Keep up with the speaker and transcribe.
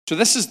So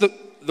this is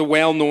the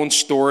well-known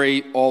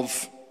story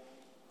of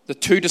the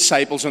two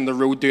disciples on the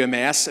road to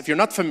Emmaus. If you're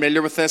not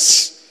familiar with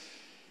this,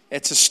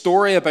 it's a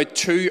story about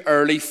two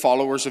early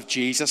followers of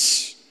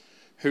Jesus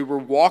who were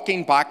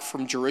walking back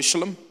from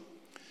Jerusalem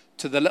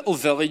to the little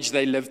village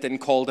they lived in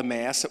called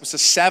Emmaus. It was a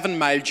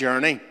 7-mile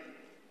journey.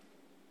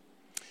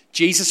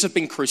 Jesus had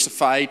been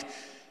crucified.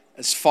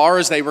 As far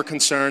as they were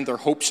concerned, their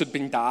hopes had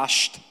been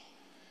dashed.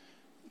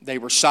 They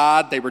were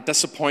sad, they were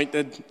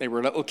disappointed, they were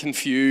a little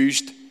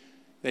confused,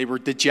 they were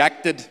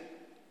dejected.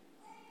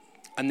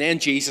 And then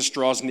Jesus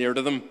draws near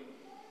to them,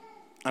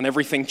 and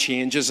everything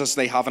changes as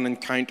they have an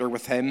encounter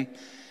with him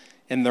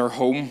in their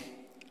home.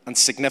 And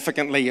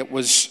significantly, it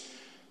was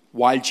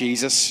while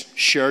Jesus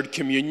shared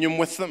communion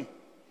with them.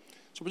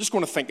 So we're just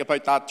going to think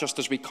about that just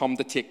as we come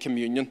to take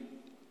communion.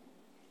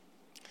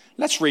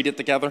 Let's read it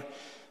together.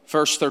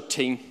 Verse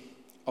 13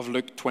 of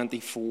Luke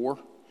 24.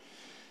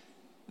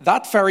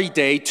 That very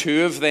day,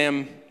 two of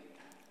them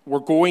were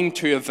going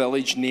to a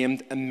village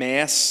named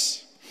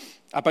Emmaus,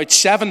 about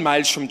 7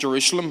 miles from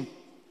Jerusalem.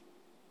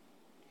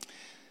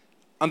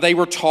 And they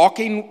were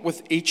talking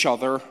with each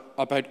other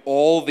about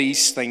all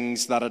these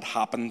things that had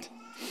happened.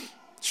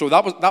 So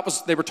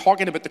they were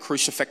talking about the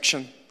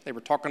crucifixion. They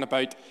were talking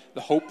about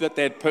the hope that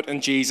they had put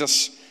in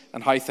Jesus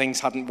and how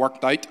things hadn't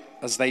worked out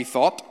as they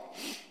thought.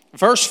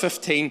 Verse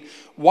 15,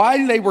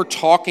 while they were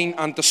talking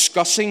and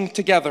discussing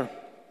together,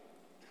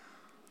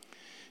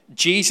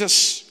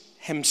 Jesus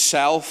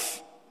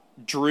himself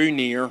drew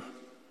near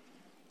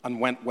and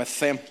went with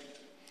them.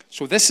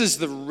 So this is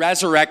the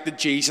resurrected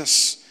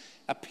Jesus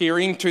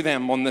appearing to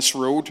them on this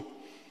road.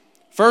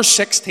 Verse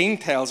 16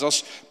 tells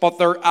us, but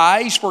their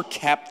eyes were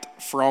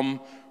kept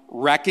from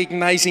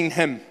recognizing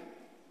him.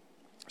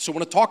 So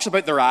when it talks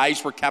about their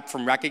eyes were kept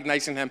from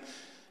recognizing him,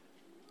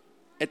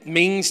 it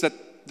means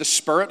that the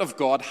Spirit of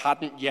God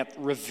hadn't yet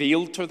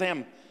revealed to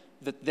them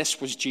that this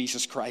was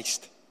Jesus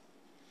Christ,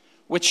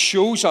 which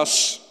shows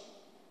us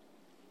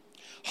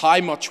how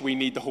much we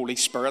need the Holy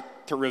Spirit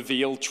to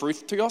reveal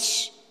truth to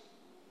us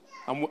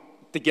and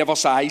to give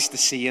us eyes to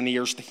see and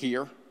ears to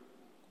hear.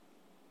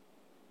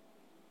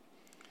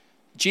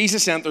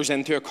 Jesus enters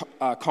into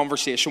a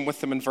conversation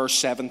with them in verse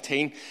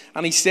 17,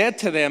 and he said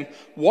to them,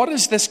 what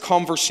is this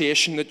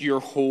conversation that you're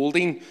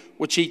holding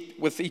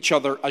with each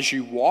other as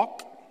you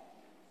walk?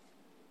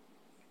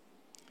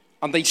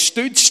 And they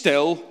stood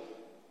still,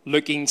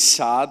 looking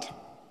sad.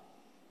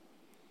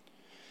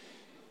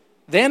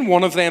 Then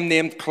one of them,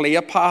 named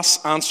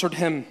Cleopas, answered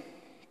him,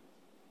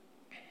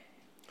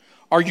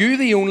 are you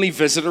the only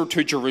visitor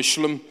to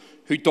Jerusalem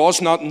who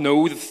does not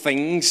know the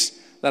things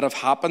that have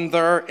happened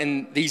there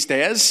in these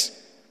days?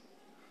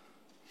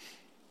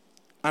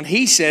 And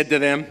he said to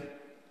them,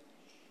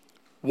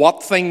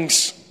 what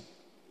things?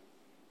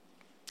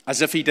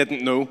 As if he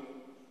didn't know.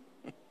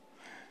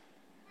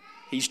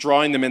 He's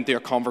drawing them into a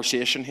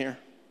conversation here.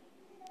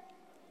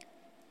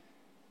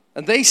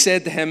 And they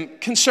said to him,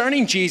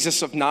 concerning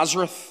Jesus of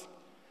Nazareth,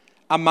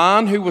 a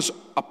man who was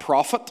a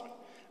prophet,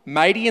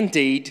 mighty in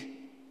deed,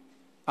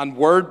 and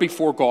word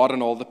before God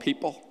and all the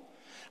people,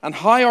 and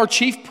how our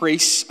chief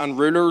priests and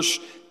rulers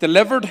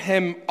delivered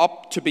him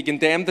up to be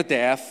condemned to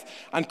death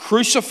and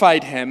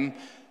crucified him.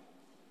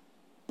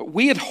 But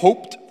we had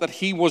hoped that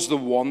he was the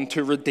one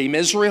to redeem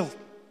Israel.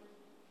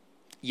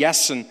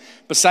 Yes, and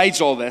besides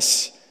all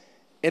this,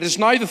 it is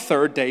now the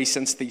 3rd day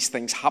since these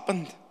things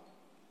happened.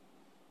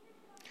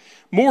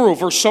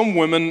 Moreover, some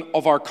women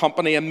of our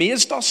company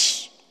amazed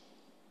us.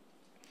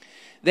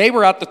 They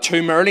were at the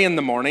tomb early in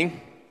the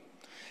morning,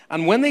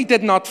 and when they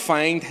did not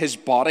find his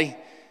body,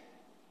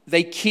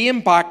 they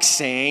came back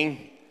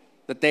saying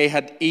that they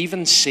had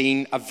even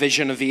seen a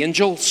vision of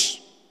angels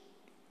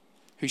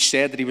who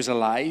said that he was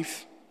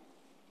alive.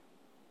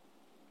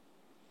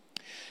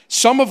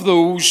 Some of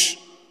those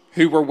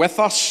who were with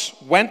us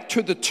went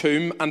to the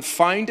tomb and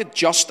found it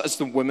just as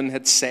the woman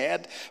had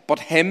said, but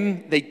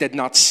him they did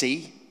not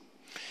see.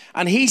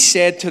 And he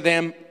said to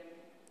them,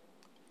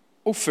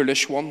 O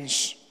foolish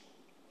ones,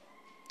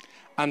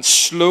 and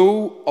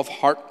slow of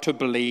heart to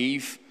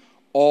believe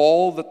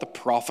all that the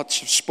prophets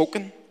have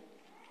spoken.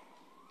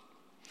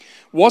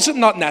 Was it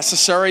not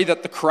necessary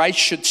that the Christ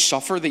should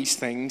suffer these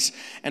things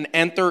and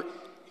enter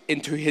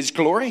into his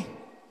glory?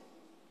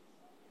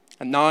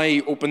 And now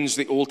he opens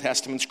the Old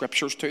Testament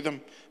scriptures to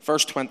them.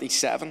 Verse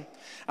 27.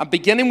 And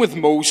beginning with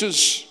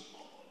Moses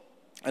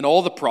and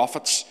all the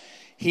prophets,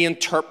 he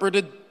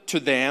interpreted to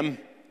them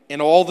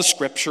in all the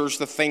scriptures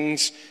the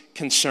things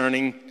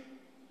concerning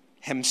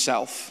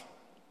himself.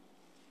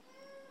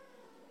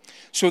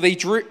 So they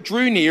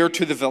drew near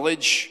to the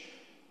village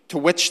to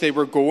which they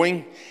were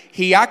going.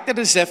 He acted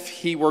as if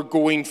he were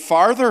going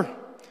farther,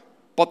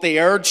 but they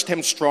urged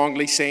him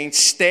strongly, saying,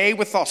 stay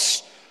with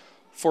us,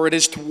 for it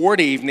is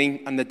toward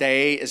evening, and the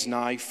day is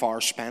now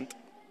far spent.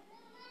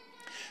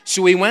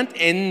 So he went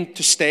in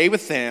to stay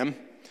with them.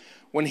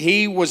 When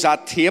he was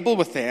at table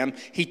with them,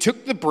 he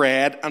took the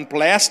bread and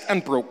blessed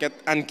and broke it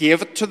and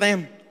gave it to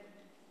them.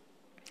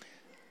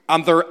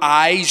 And their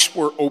eyes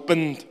were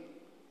opened,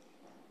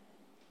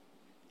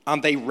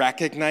 and they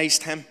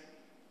recognized him.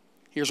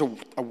 Here's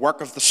a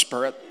work of the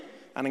Spirit.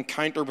 an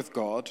encounter with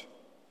God.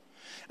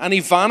 And he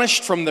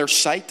vanished from their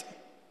sight.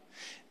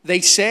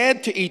 They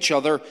said to each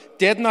other,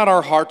 "Did not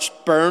our hearts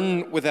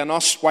burn within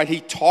us while he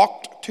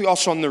talked to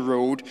us on the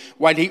road,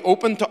 while he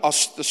opened to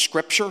us the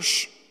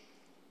scriptures?"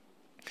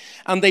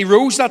 And they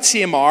rose that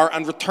same hour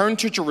and returned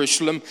to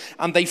Jerusalem,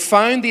 and they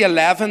found the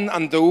 11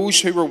 and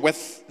those who were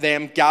with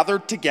them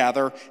gathered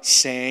together,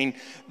 saying,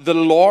 "The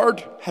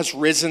Lord has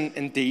risen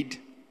indeed,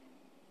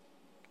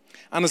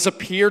 and has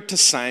appeared to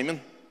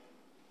Simon."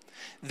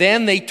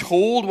 Then they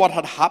told what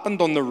had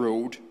happened on the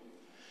road,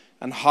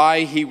 and how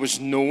he was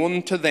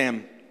known to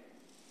them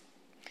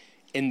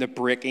in the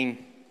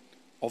breaking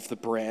of the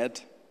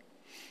bread.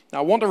 Now,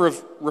 I want to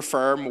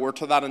refer more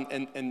to that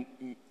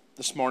in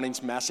this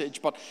morning's message,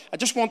 but I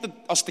just wanted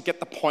us to get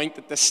the point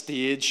at this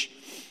stage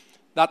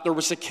that there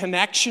was a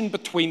connection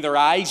between their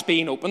eyes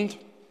being opened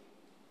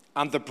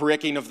and the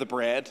breaking of the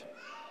bread.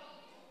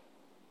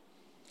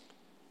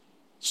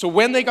 So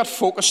when they got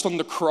focused on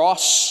the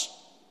cross,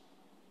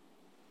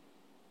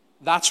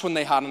 that's when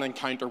they had an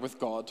encounter with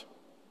God.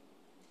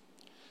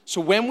 So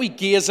when we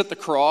gaze at the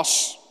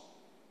cross,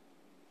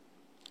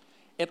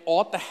 it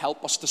ought to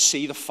help us to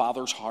see the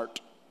Father's heart.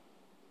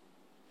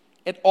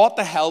 It ought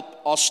to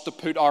help us to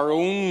put our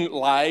own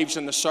lives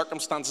and the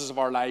circumstances of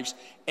our lives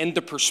into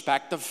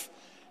perspective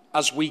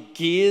as we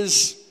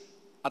gaze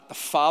at the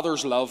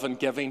Father's love and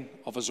giving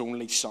of his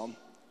only Son.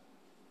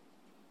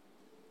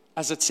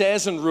 As it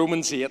says in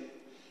Romans 8,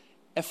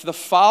 if the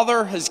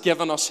Father has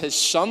given us his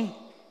Son,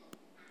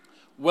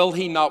 will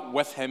he not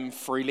with him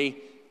freely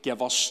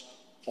give us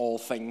all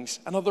things?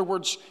 In other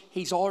words,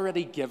 he's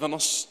already given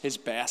us his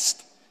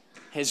best,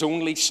 his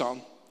only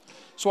Son.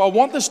 So I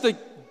want us to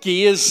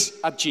gaze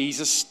at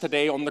Jesus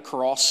today on the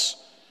cross.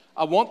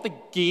 I want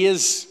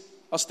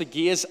us to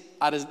gaze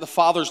at the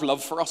Father's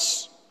love for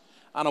us.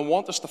 And I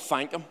want us to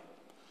thank him.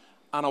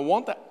 And I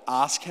want to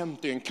ask him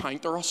to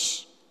encounter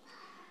us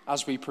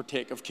as we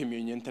partake of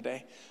communion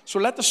today. So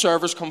let the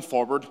servers come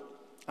forward,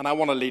 and I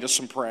want to lead us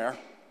in prayer.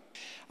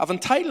 I've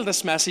entitled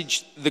this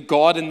message, "The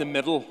God in the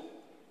Middle."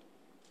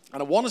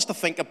 And I want us to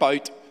think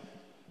about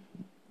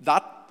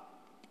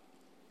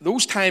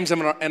those times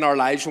in our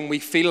lives when we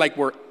feel like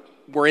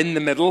we're in the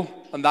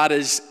middle, and that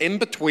is in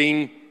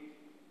between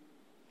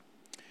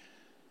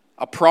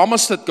a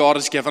promise that God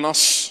has given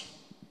us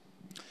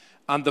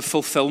and the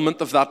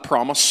fulfillment of that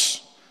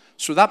promise.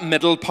 So that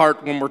middle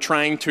part when we're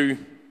trying to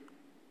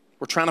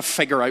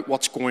figure out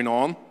what's going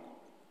on.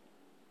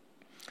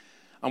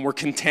 And we're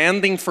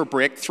contending for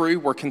breakthrough,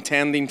 we're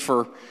contending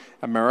for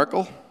a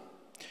miracle.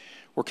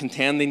 We're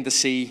contending to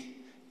see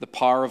the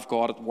power of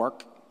God at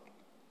work.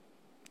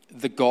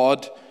 The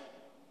God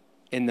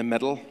in the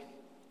middle.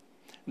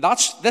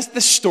 That's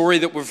this story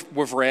that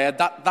we've read.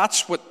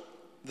 That's what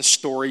the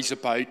story's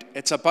about.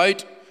 It's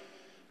about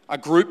a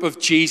group of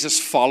Jesus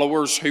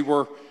followers who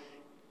were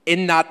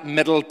in that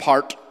middle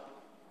part.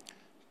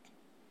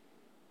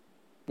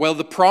 Well,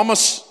 the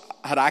promise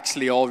had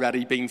actually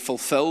already been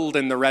fulfilled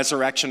in the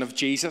resurrection of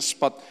Jesus,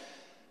 but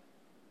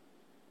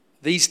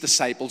these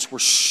disciples were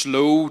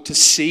slow to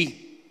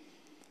see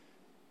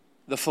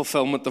the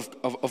fulfillment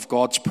of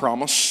God's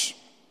promise.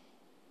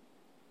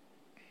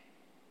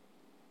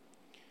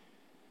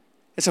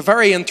 It's a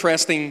very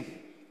interesting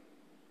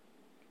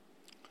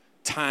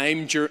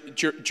time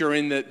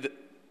during the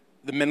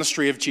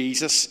ministry of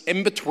Jesus,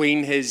 in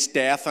between his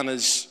death and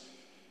his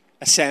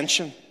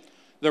ascension.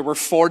 There were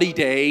 40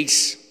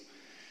 days,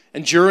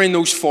 and during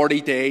those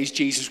 40 days,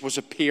 Jesus was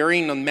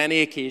appearing on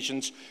many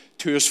occasions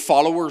to his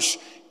followers,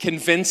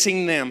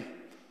 convincing them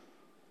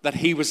that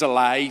he was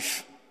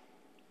alive.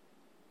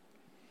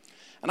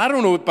 And I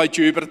don't know about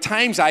you, but at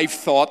times I've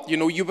thought,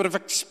 you would have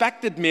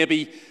expected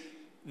maybe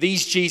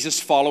these Jesus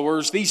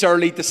followers, these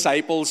early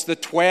disciples, the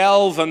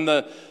 12 and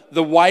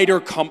the wider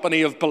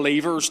company of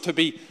believers to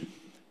be,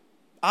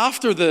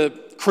 after the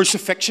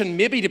crucifixion,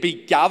 maybe to be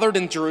gathered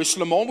in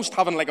Jerusalem, almost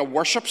having like a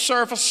worship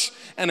service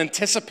in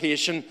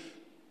anticipation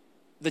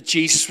that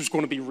Jesus was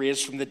going to be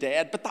raised from the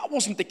dead. But that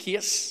wasn't the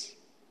case.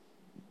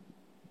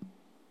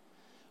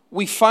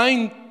 We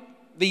find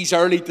these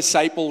early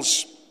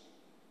disciples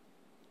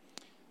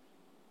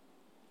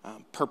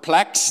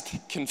perplexed,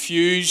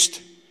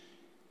 confused,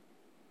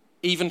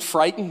 even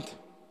frightened.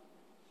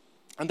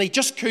 And they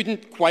just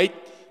couldn't quite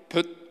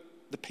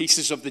put the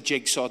pieces of the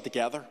jigsaw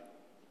together.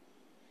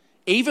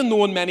 Even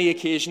though on many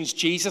occasions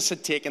Jesus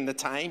had taken the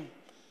time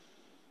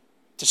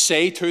to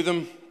say to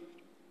them,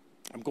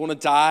 "I'm going to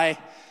die.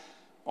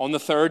 On the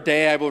third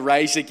day I will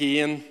rise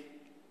again."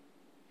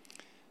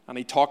 And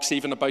he talks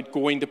even about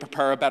going to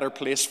prepare a better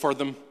place for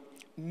them.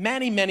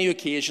 Many, many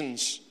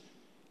occasions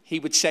he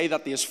would say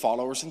that to his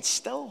followers, and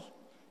still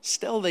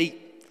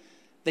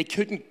they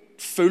couldn't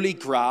fully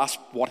grasp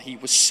what he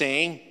was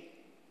saying.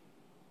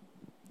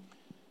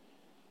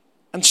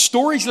 And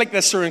stories like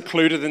this are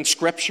included in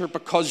Scripture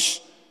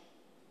because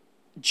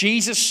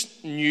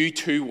Jesus knew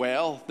too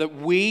well that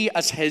we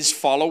as his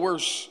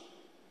followers,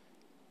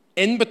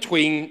 in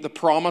between the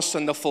promise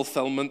and the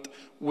fulfillment,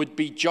 would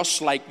be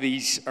just like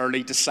these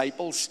early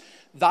disciples.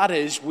 That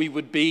is, we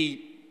would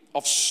be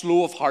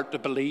slow of heart to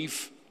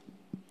believe.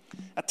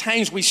 At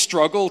times we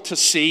struggle to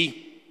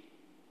see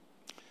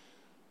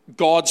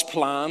God's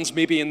plans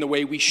maybe in the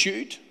way we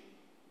should.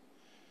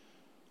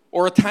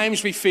 Or at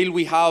times we feel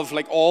we have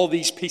like all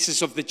these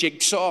pieces of the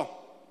jigsaw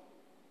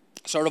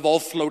sort of all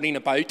floating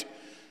about,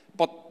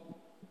 but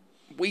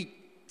we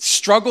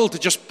struggle to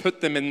just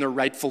put them in their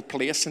rightful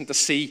place and to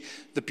see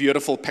the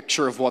beautiful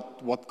picture of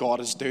what God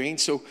is doing.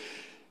 So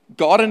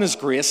God in His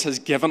grace has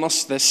given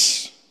us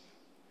this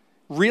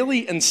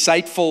really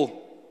insightful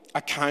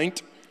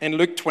account in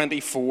Luke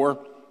 24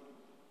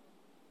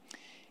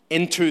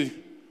 into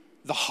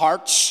the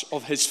hearts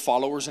of His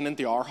followers and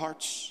into our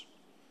hearts,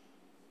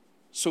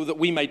 so that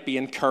we might be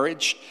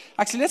encouraged.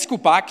 Actually, let's go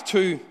back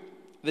to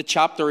the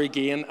chapter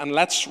again and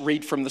let's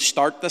read from the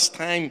start this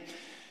time,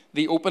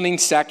 the opening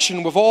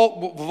section. We've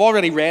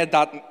already read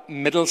that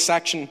middle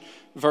section,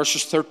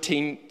 verses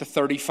 13 to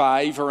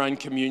 35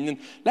 around communion.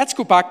 Let's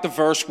go back to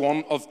verse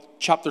 1 of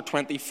chapter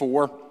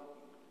 24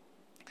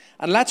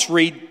 and let's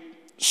read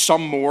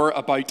some more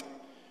about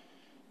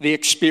the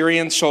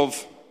experience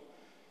of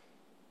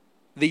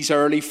these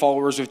early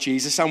followers of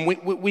Jesus. And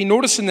we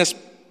notice in this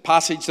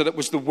passage that it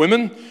was the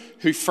women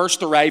who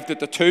first arrived at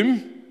the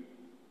tomb.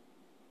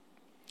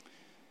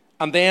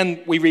 And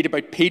then we read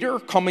about Peter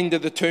coming to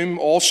the tomb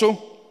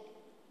also.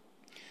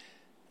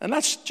 And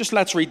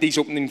let's read these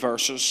opening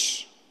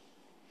verses.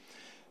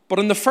 But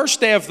on the first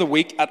day of the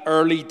week at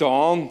early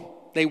dawn,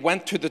 they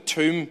went to the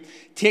tomb,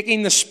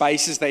 taking the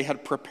spices they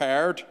had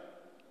prepared.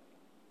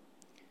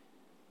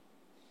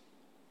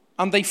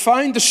 And they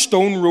found the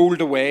stone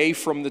rolled away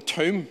from the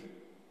tomb.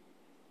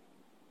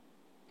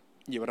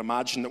 You would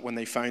imagine that when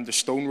they found the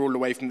stone rolled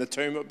away from the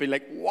tomb, it would be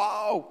like,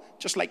 wow,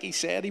 just like He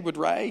said He would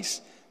rise.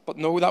 But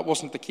no, that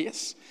wasn't the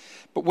case.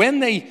 But when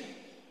they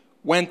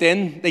went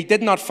in, they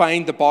did not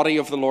find the body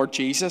of the Lord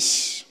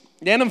Jesus.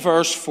 Then in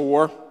verse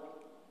 4,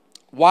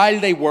 while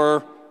they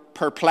were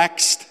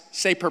perplexed,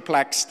 say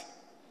perplexed.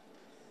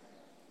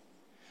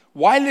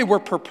 While they were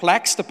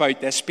perplexed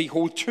about this,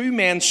 behold, two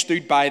men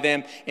stood by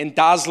them in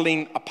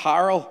dazzling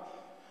apparel.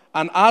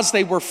 And as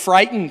they were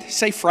frightened,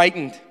 say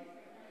frightened,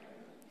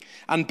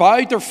 and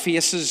bowed their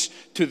faces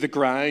to the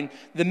ground,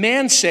 the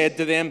men said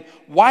to them,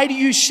 why do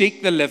you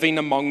seek the living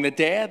among the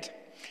dead?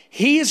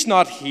 He is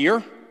not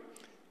here,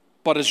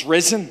 but is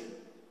risen.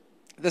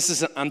 This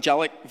is an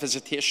angelic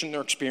visitation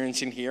they're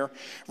experiencing here.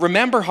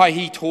 Remember how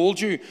He told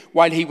you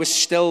while He was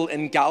still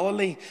in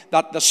Galilee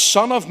that the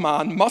Son of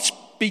Man must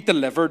be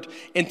delivered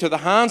into the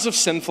hands of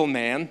sinful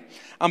men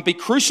and be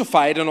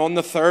crucified and on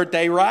the third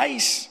day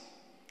rise.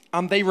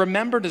 And they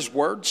remembered His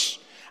words.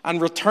 And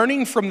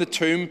returning from the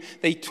tomb,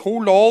 they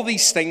told all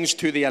these things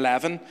to the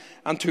 11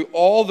 and to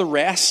all the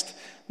rest.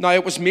 Now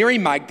it was Mary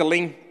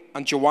Magdalene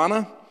and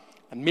Joanna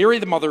and Mary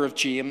the mother of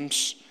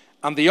James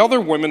and the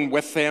other women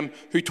with them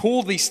who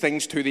told these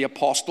things to the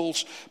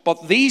apostles.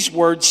 But these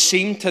words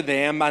seemed to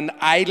them an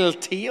idle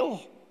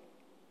tale,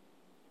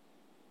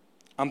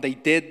 and they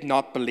did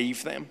not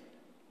believe them.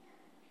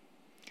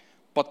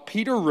 But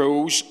Peter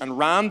rose and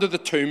ran to the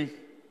tomb.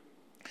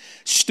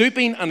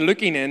 Stooping and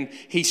looking in,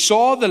 he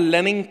saw the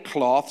linen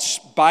cloths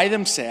by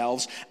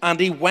themselves, and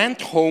he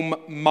went home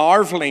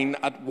marveling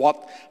at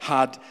what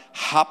had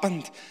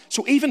happened.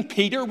 So even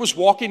Peter was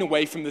walking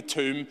away from the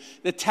tomb.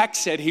 The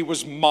text said he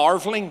was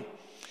marveling.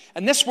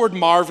 And this word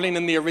marveling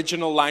in the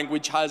original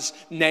language has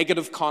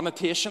negative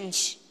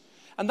connotations.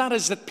 And that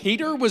is that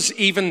Peter was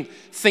even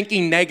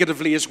thinking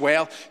negatively as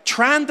well,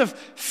 trying to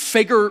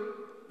figure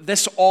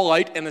this all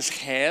out in his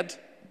head,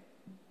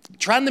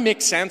 trying to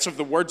make sense of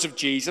the words of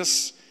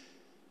Jesus,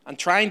 and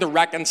trying to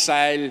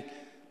reconcile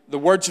the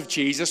words of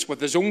Jesus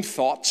with his own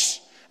thoughts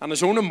and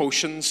his own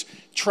emotions,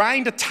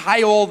 trying to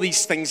tie all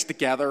these things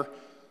together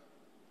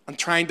and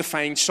trying to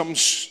find some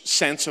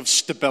sense of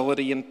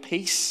stability and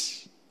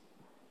peace.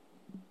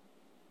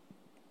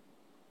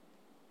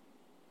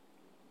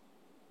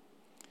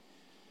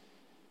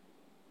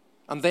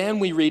 And then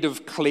we read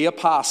of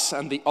Cleopas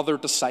and the other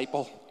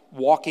disciple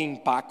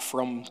walking back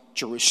from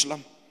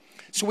Jerusalem.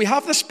 So we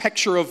have this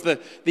picture of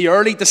the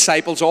early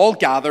disciples all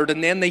gathered,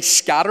 and then they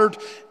scattered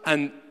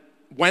and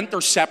went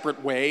their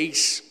separate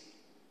ways.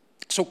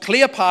 So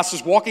Cleopas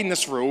is walking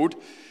this road,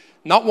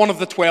 not one of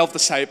the 12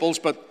 disciples,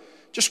 but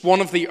just one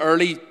of the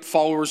early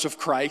followers of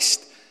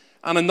Christ,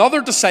 and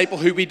another disciple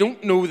who we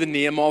don't know the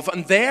name of,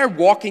 and they're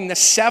walking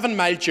this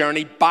 7-mile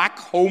journey back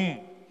home.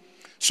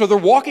 So they're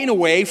walking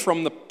away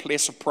from the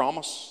place of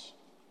promise.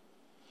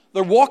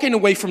 They're walking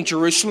away from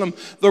Jerusalem.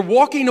 They're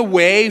walking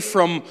away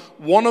from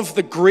one of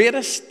the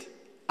greatest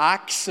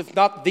acts, if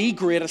not the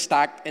greatest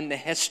act in the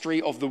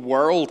history of the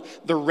world,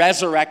 the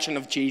resurrection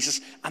of Jesus,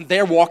 and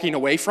they're walking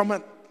away from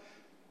it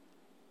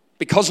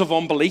because of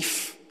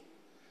unbelief,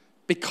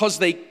 because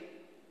they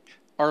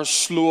are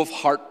slow of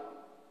heart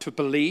to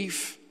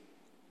believe.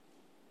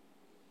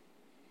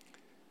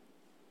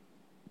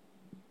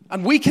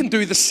 And we can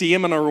do the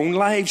same in our own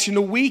lives. You know,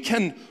 we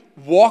can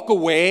walk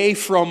away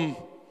from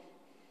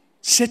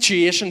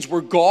situations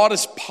where God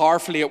is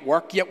powerfully at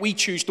work, yet we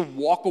choose to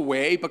walk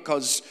away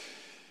because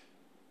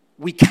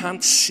we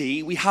can't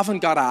see. We haven't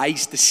got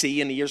eyes to see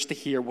and ears to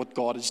hear what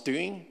God is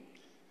doing.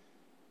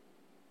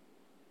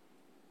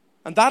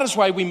 And that is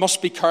why we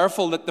must be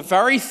careful that the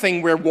very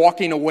thing we're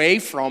walking away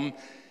from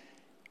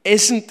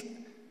isn't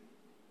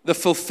the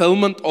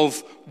fulfillment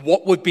of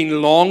what we've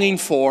been longing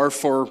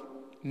for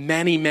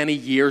many, many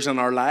years in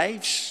our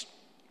lives.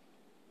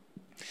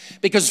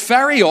 Because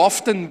very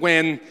often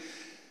when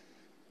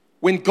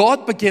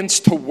God begins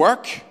to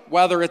work,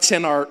 whether it's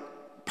in our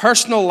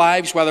personal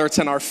lives, whether it's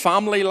in our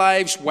family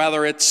lives,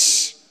 whether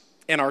it's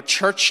in our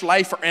church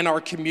life or in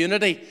our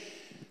community,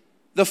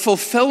 the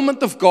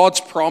fulfillment of God's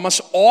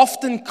promise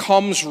often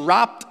comes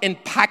wrapped in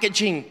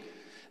packaging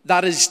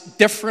that is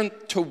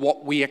different to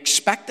what we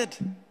expected.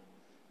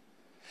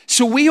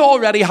 So we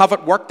already have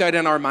it worked out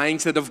in our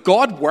minds that if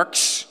God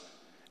works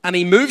and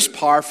he moves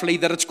powerfully,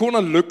 that it's going to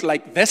look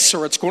like this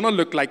or it's going to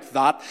look like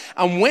that.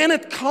 And when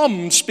it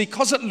comes,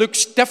 because it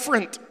looks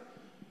different,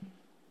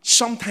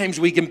 sometimes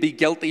we can be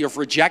guilty of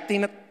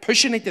rejecting it,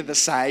 pushing it to the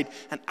side,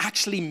 and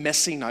actually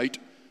missing out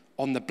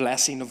on the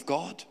blessing of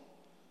God.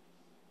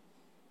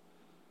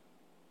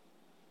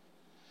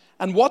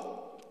 And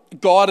what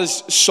God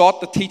has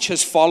sought to teach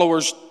his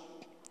followers,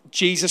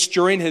 Jesus,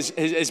 during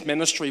his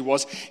ministry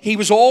was he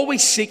was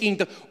always seeking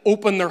to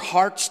open their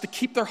hearts, to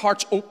keep their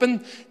hearts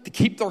open, to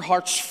keep their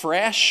hearts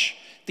fresh,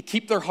 to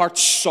keep their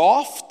hearts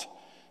soft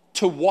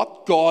to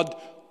what God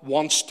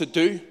wants to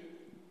do.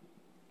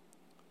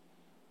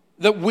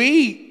 That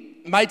we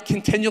might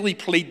continually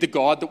plead to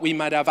God that we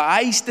might have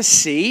eyes to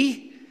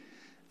see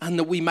and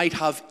that we might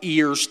have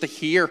ears to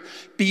hear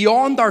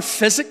beyond our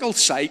physical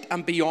sight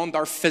and beyond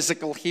our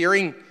physical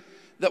hearing.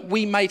 That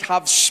we might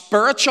have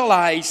spiritual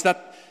eyes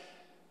that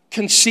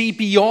can see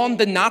beyond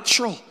the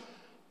natural,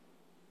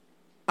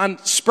 and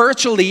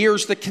spiritual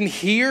ears that can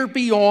hear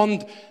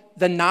beyond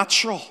the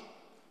natural,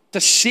 to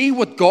see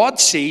what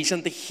God sees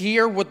and to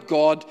hear what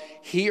God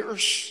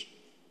hears.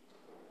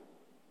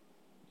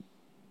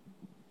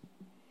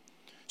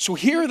 So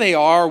here they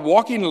are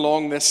walking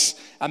along this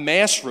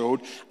Emmaus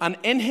road, and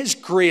in his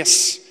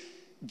grace,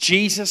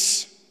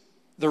 Jesus,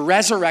 the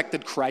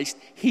resurrected Christ,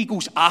 he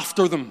goes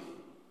after them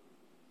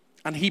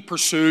and he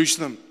pursues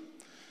them.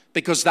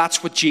 Because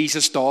that's what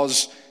Jesus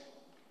does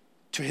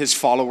to his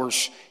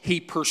followers. He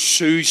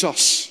pursues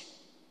us.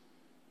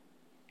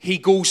 He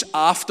goes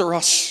after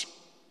us.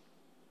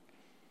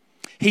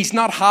 He's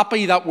not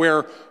happy that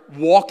we're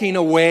walking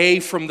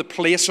away from the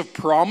place of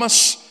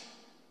promise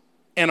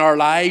in our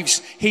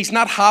lives. He's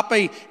not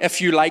happy, if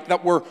you like,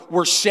 that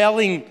we're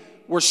selling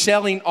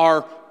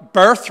our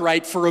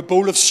birthright for a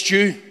bowl of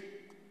stew.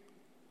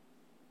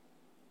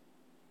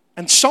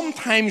 And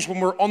sometimes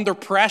when we're under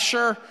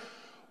pressure,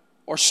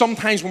 or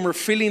sometimes when we're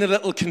feeling a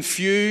little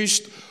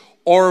confused,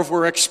 or if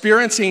we're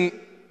experiencing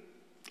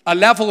a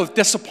level of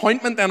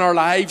disappointment in our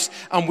lives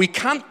and we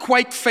can't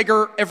quite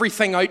figure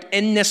everything out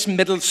in this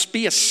middle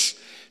space,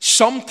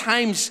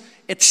 sometimes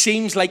it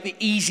seems like the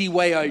easy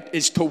way out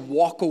is to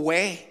walk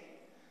away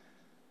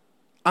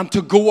and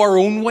to go our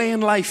own way in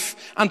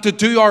life and to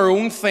do our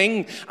own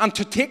thing and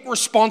to take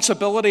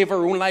responsibility of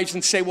our own lives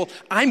and say, well,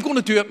 I'm going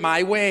to do it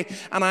my way,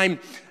 and I'm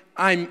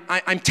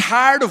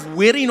tired of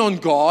waiting on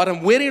God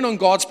and waiting on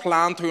God's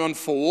plan to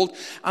unfold.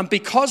 And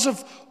because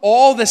of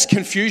all this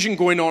confusion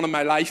going on in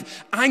my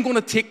life, I'm going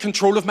to take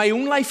control of my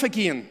own life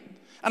again.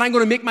 And I'm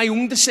going to make my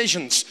own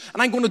decisions.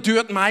 And I'm going to do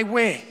it my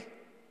way.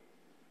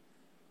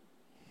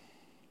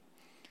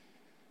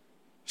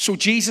 So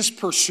Jesus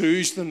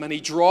pursues them and he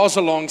draws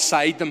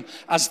alongside them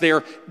as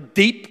they're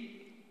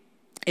deep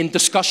in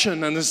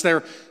discussion and as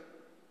they're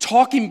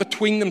talking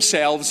between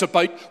themselves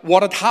about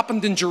what had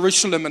happened in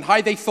Jerusalem and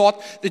how they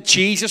thought that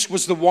Jesus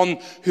was the one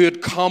who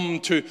had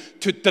come to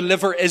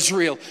deliver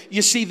Israel.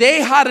 You see,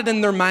 they had it in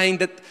their mind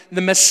that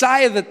the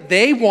Messiah that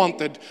they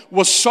wanted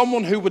was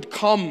someone who would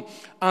come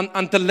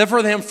and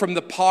deliver them from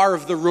the power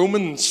of the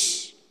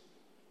Romans.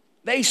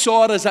 They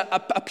saw it as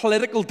a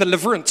political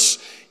deliverance,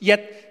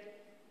 yet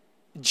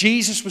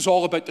Jesus was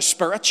all about the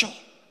spiritual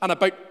and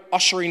about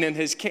ushering in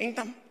his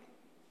kingdom.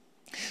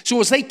 So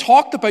as they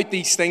talked about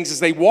these things, as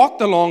they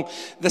walked along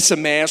this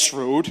Emmaus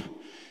road,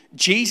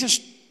 Jesus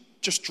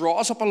just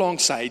draws up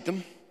alongside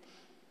them.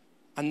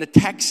 And the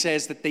text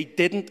says that they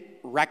didn't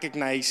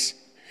recognize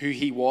who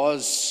he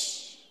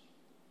was.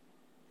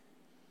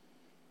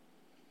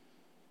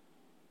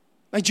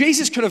 Now,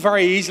 Jesus could have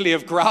very easily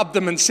have grabbed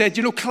them and said,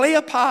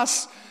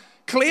 Cleopas,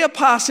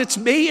 it's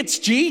me, it's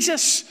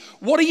Jesus.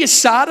 What are you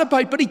sad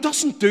about? But he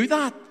doesn't do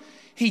that.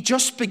 He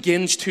just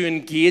begins to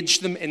engage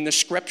them in the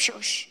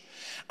scriptures.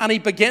 And he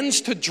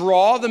begins to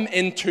draw them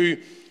into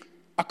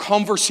a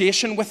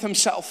conversation with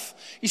himself.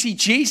 You see,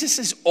 Jesus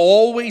is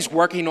always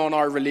working on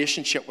our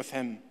relationship with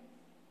him.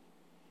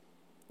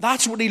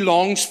 That's what he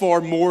longs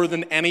for more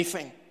than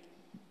anything.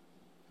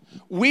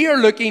 We are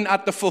looking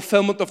at the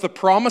fulfillment of the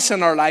promise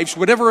in our lives,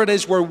 whatever it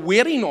is we're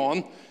waiting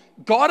on.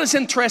 God is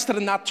interested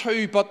in that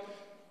too, but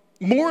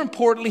more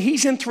importantly,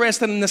 he's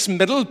interested in this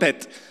middle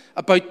bit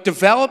about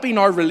developing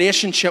our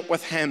relationship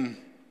with him,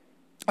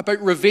 about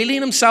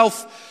revealing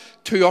himself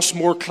to us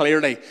more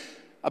clearly,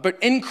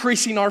 about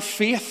increasing our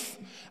faith,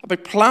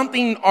 about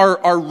planting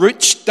our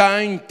roots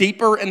down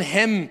deeper in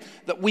him,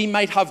 that we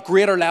might have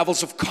greater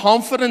levels of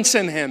confidence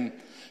in him,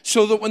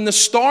 So that when the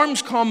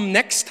storms come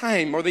next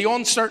time, or the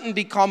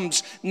uncertainty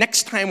comes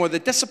next time, or the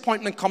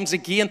disappointment comes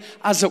again,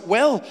 as it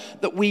will,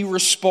 that we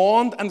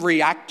respond and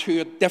react to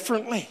it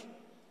differently.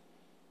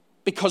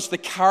 Because the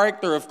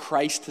character of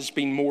Christ has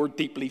been more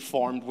deeply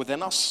formed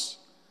within us.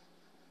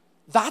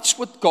 That's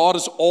what God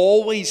is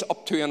always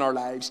up to in our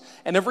lives.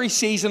 In every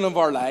season of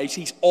our lives,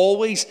 He's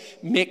always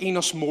making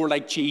us more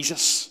like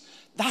Jesus.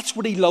 That's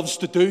what He loves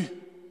to do.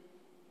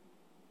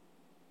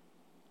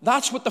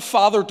 That's what the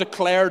Father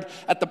declared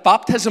at the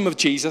baptism of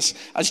Jesus.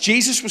 As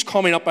Jesus was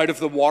coming up out of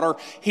the water,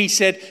 He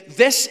said,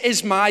 "This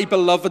is my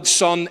beloved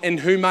Son in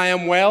whom I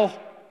am well."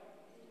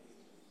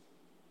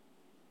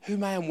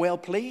 Whom I am well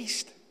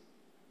pleased.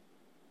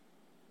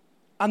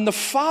 And the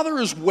Father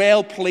is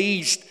well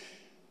pleased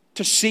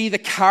to see the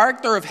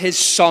character of His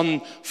Son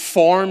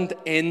formed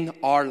in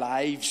our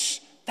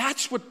lives.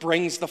 That's what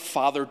brings the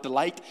Father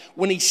delight,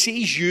 when He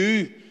sees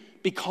you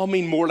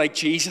becoming more like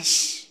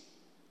Jesus.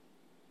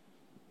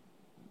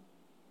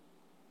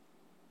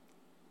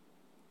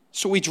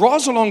 So He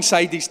draws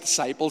alongside these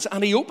disciples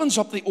and He opens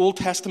up the Old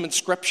Testament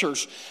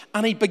scriptures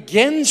and He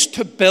begins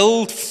to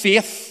build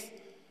faith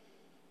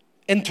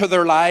into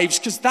their lives,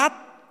 because that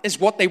is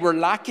what they were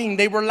lacking.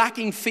 They were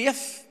lacking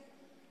faith.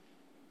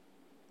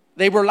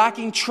 They were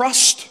lacking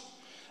trust.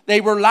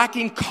 They were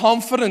lacking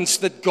confidence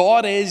that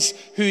God is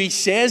who He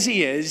says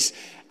He is,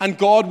 and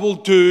God will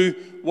do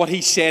what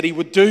He said He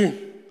would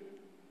do.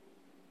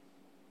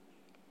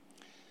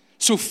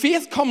 So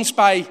faith comes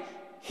by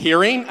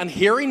hearing, and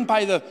hearing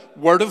by the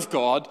Word of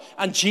God,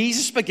 and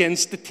Jesus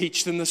begins to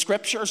teach them the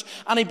Scriptures,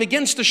 and He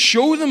begins to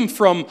show them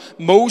from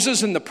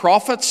Moses and the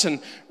prophets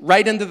and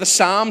right into the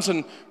Psalms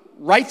and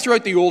right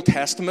throughout the Old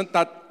Testament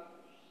that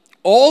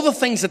all the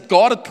things that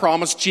God had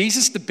promised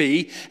Jesus to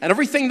be and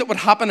everything that would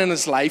happen in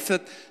His life,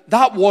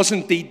 that was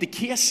indeed the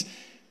case.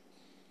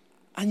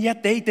 And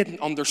yet they didn't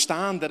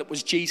understand that it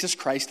was Jesus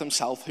Christ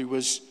Himself who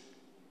was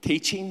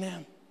teaching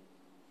them.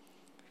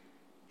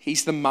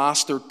 He's the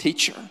master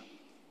teacher.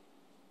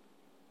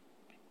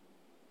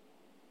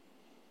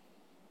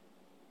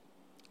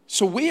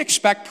 So we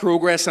expect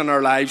progress in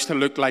our lives to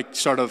look like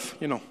sort of,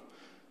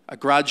 a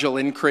gradual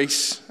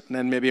increase, and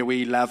then maybe a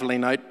wee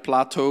leveling out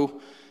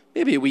plateau,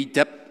 maybe a wee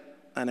dip,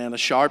 and then a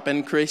sharp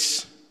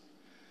increase,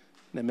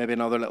 and then maybe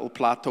another little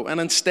plateau.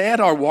 And instead,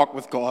 our walk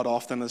with God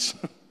often is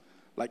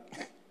like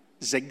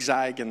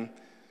zigzag, and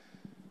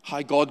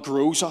how God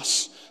grows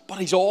us. But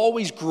He's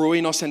always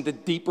growing us into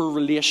deeper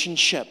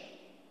relationship.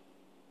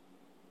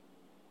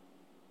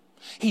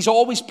 He's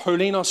always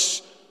pulling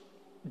us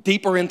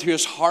deeper into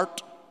His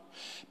heart.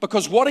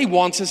 Because what He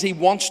wants is He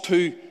wants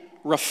to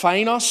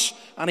refine us,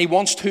 and He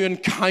wants to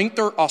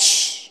encounter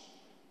us.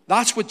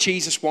 That's what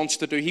Jesus wants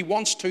to do. He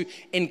wants to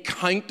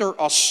encounter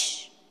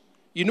us.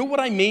 You know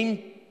what I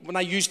mean when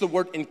I use the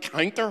word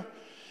encounter?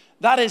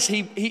 That is,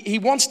 He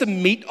wants to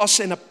meet us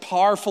in a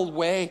powerful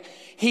way.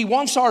 He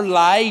wants our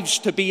lives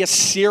to be a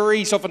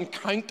series of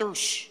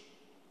encounters.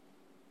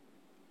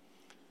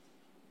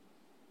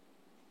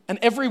 And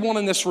everyone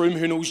in this room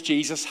who knows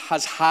Jesus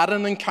has had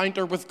an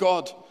encounter with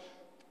God.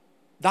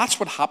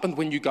 That's what happened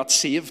when you got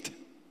saved.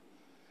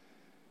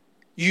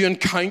 You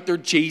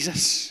encountered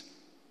Jesus.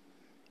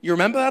 You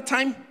remember that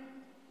time?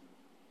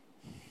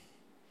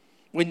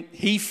 When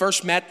He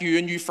first met you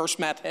and you first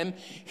met Him,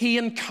 He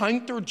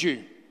encountered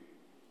you.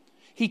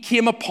 He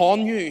came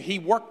upon you. He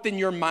worked in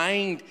your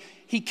mind.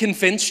 He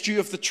convinced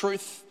you of the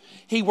truth.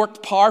 He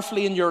worked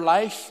powerfully in your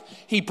life.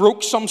 He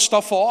broke some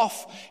stuff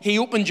off. He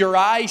opened your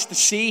eyes to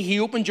see. He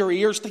opened your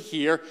ears to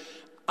hear.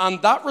 And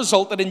that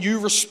resulted in you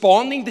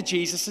responding to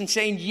Jesus and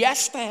saying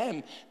yes to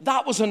Him.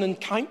 That was an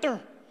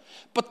encounter.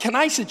 But can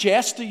I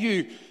suggest to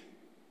you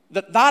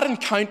that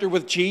encounter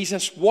with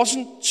Jesus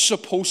wasn't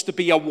supposed to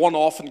be a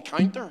one-off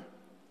encounter?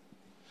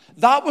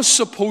 That was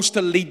supposed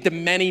to lead to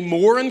many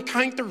more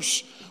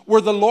encounters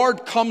where the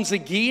Lord comes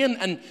again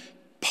and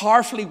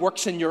powerfully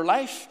works in your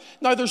life.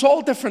 Now, there's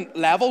all different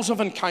levels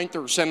of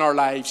encounters in our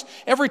lives.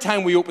 Every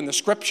time we open the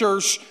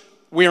Scriptures,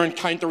 we're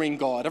encountering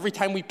God. Every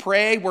time we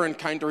pray, we're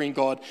encountering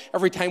God.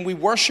 Every time we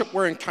worship,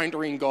 we're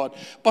encountering God.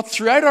 But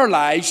throughout our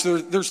lives,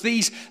 there's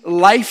these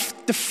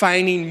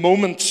life-defining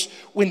moments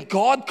when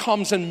God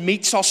comes and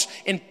meets us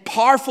in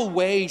powerful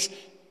ways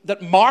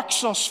that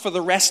marks us for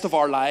the rest of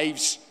our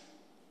lives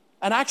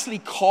and actually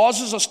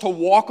causes us to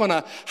walk on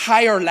a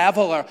higher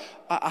level or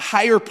a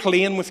higher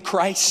plane with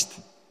Christ.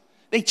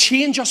 They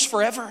change us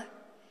forever.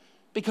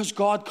 Because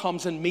God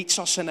comes and meets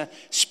us in a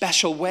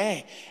special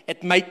way.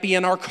 It might be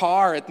in our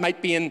car. It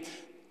might be in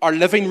our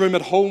living room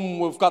at home.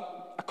 We've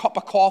got a cup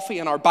of coffee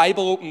and our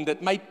Bible opened.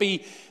 It might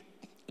be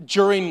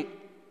during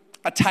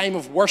a time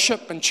of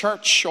worship in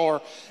church,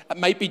 or it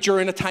might be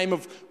during a time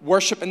of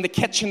worship in the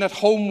kitchen at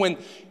home when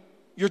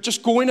you're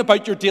just going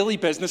about your daily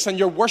business and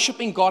you're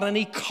worshiping God, and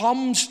He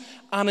comes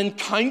and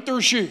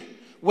encounters you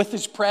with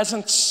His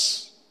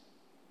presence.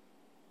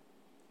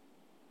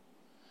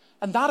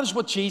 And that is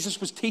what Jesus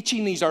was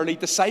teaching these early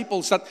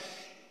disciples, that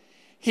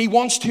He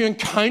wants to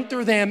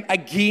encounter them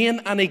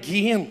again and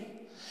again.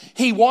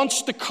 He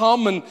wants to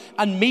come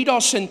and meet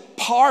us in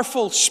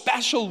powerful,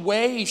 special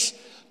ways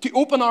to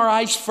open our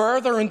eyes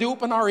further and to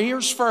open our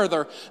ears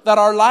further, that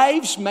our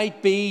lives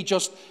might be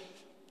just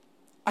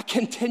a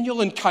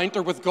continual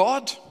encounter with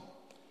God.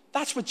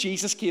 That's what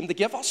Jesus came to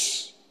give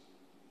us.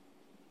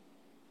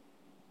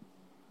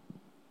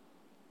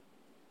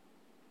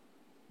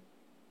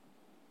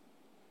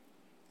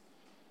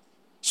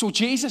 So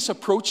Jesus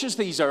approaches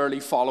these early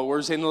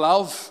followers in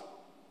love.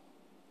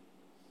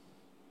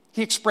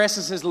 He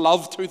expresses his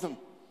love to them.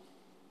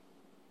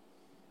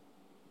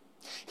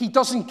 He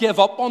doesn't give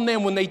up on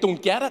them when they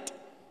don't get it.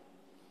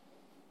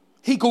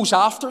 He goes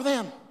after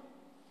them,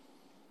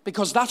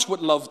 because that's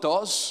what love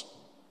does.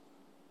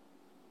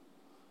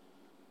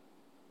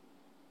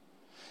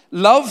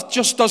 Love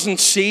just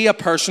doesn't see a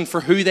person for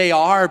who they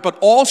are, but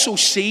also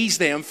sees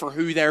them for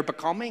who they're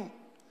becoming.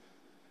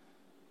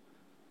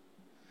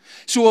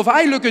 So if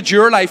I look at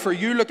your life, or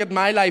you look at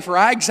my life, or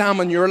I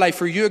examine your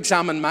life, or you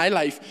examine my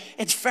life,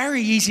 it's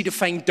very easy to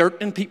find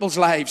dirt in people's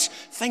lives,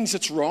 things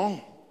that's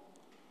wrong.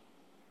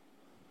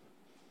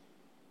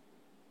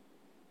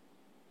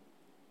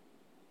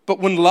 But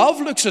when love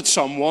looks at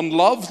someone,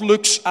 love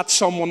looks at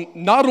someone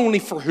not only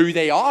for who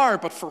they are,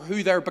 but for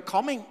who they're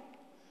becoming.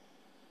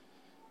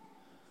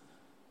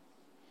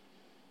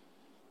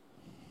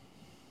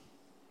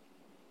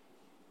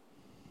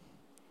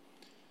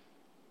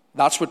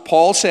 That's what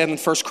Paul said in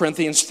 1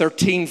 Corinthians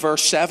 13,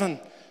 verse 7.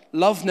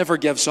 Love never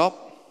gives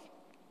up,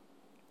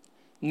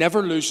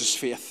 never loses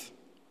faith,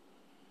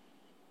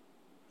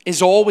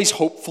 is always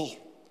hopeful,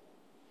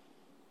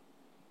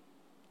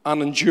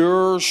 and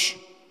endures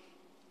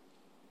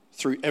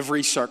through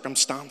every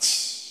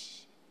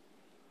circumstance.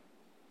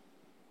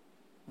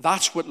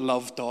 That's what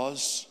love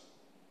does.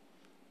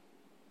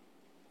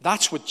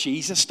 That's what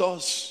Jesus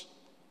does.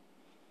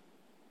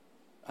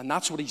 And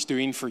that's what he's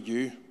doing for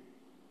you.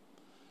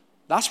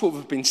 That's what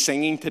we've been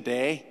singing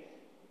today,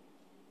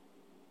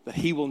 that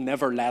he will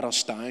never let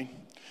us down.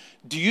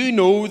 Do you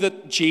know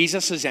that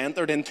Jesus has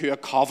entered into a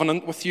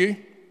covenant with you?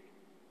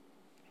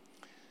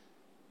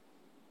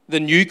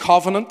 The new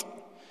covenant.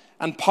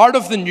 And part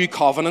of the new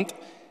covenant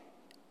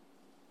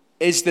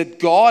is that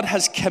God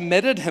has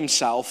committed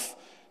himself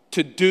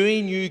to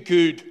doing you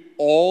good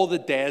all the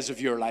days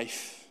of your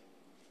life.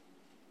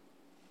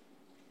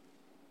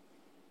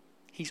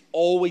 He's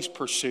always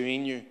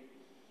pursuing you.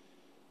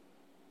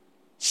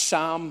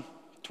 Psalm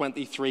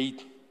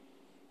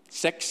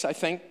 23:6, I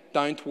think,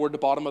 down toward the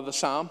bottom of the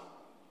psalm.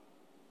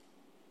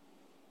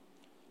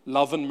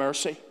 Love and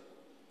mercy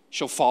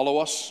shall follow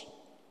us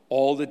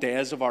all the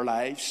days of our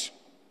lives.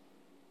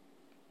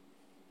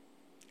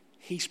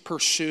 He's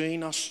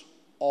pursuing us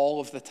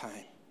all of the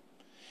time.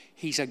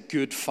 He's a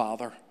good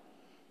father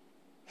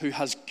who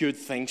has good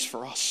things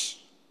for us,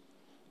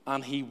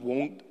 and he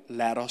won't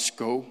let us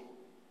go.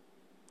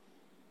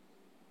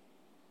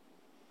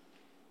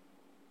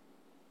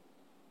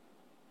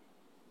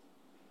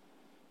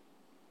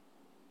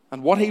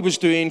 And what he was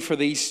doing for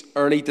these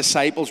early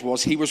disciples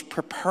was he was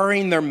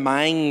preparing their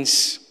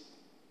minds.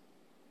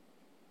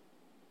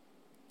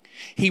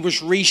 He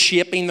was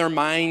reshaping their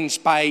minds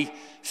by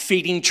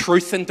feeding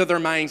truth into their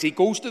minds. He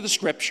goes to the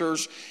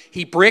scriptures,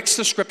 he breaks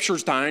the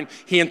scriptures down,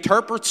 he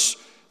interprets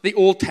the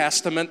Old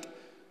Testament,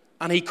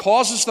 and he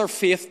causes their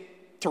faith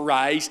to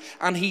rise,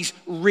 and he's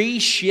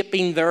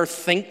reshaping their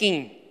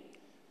thinking.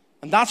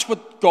 And that's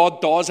what God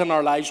does in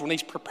our lives when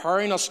he's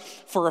preparing us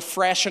for a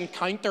fresh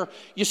encounter.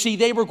 You see,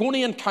 they were going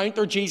to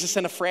encounter Jesus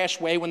in a fresh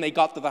way when they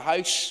got to the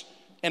house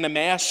in a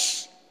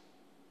mess.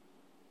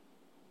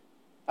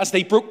 As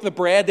they broke the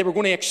bread, they were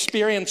going to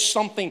experience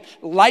something,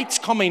 lights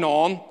coming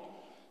on,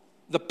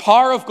 the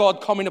power of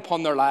God coming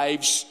upon their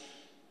lives,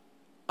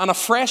 and a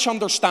fresh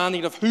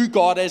understanding of who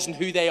God is and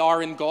who they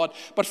are in God.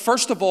 But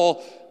first of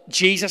all,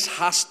 Jesus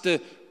has to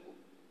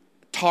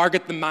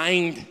target the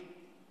mind.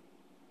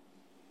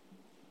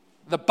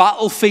 The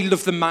battlefield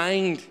of the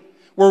mind,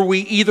 where we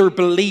either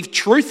believe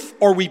truth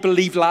or we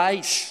believe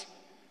lies.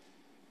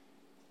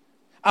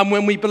 And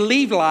when we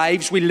believe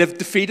lies, we live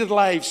defeated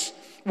lives.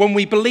 When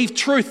we believe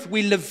truth,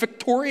 we live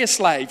victorious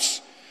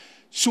lives.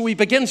 So he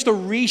begins to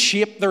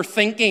reshape their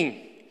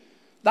thinking.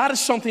 That is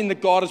something that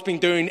God has been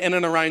doing in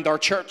and around our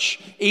church.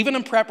 Even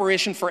in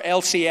preparation for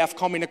LCF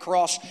coming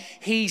across,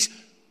 he's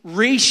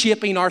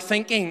reshaping our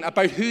thinking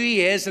about who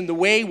he is and the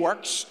way he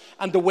works,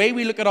 and the way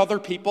we look at other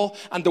people,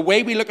 and the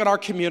way we look at our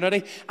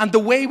community, and the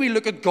way we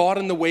look at God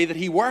and the way that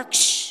he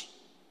works.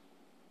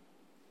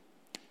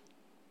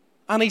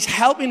 And he's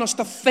helping us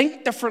to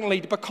think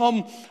differently, to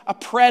become a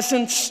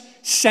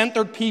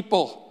presence-centered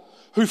people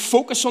who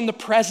focus on the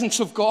presence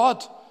of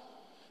God.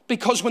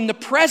 Because when the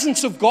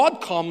presence of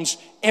God comes,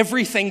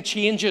 everything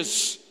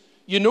changes.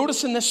 You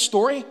notice in this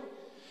story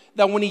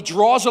that when he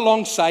draws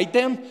alongside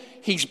them,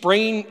 he's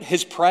bringing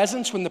his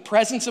presence. When the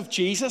presence of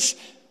Jesus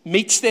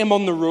meets them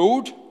on the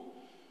road,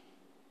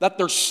 that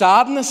their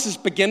sadness is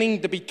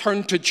beginning to be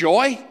turned to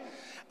joy,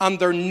 and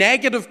their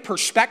negative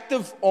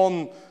perspective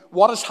on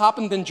what has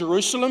happened in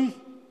Jerusalem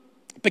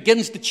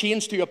begins to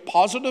change to a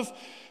positive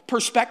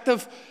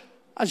perspective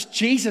as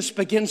Jesus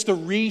begins to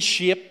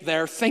reshape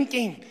their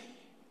thinking.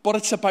 But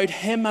it's about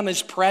him and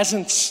his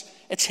presence.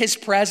 It's his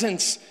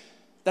presence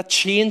that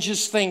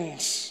changes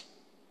things.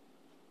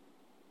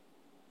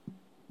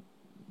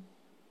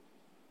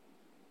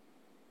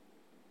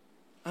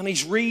 And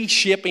he's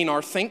reshaping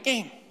our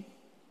thinking.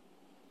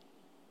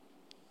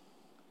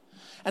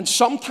 And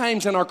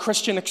sometimes in our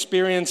Christian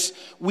experience,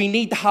 we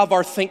need to have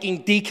our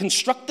thinking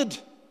deconstructed.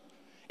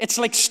 It's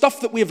like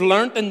stuff that we've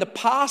learned in the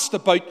past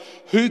about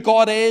who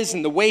God is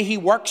and the way he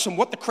works and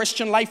what the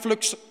Christian life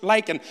looks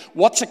like and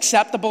what's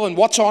acceptable and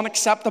what's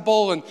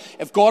unacceptable. And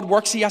if God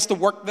works, he has to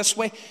work this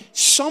way.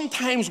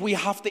 Sometimes we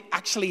have to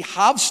actually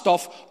have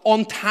stuff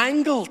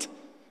untangled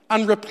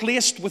and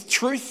replaced with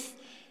truth.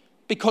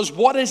 Because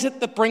what is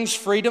it that brings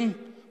freedom?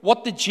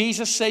 What did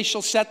Jesus say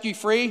shall set you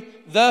free?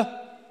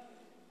 The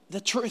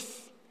truth.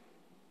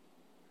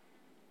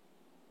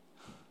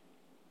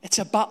 It's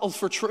a battle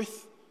for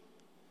truth.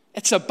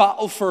 It's a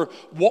battle for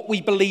what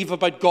we believe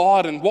about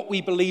God and what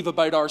we believe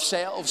about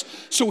ourselves.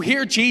 So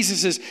here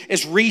Jesus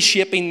is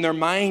reshaping their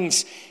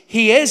minds.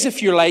 He is,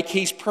 if you like,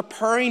 he's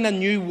preparing a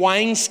new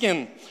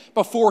wineskin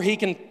before he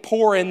can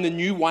pour in the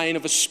new wine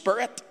of his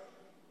Spirit.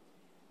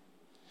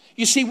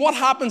 You see, what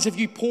happens if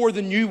you pour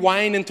the new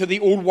wine into the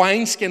old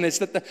wineskin is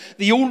that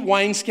the old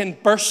wineskin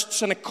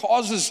bursts and it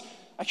causes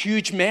a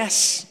huge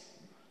mess.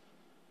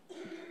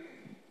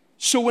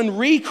 So in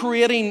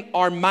recreating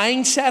our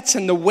mindsets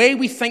and the way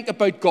we think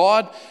about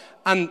God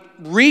and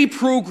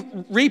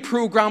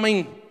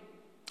reprogramming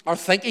our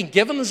thinking,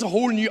 giving us a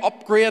whole new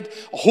upgrade,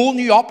 a whole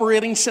new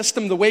operating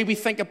system, the way we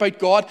think about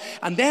God,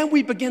 and then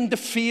we begin to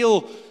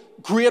feel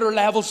greater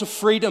levels of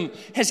freedom.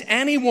 Has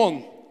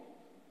anyone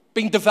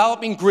been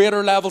developing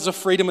greater levels of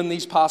freedom in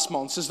these past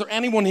months? Is there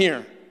anyone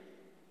here?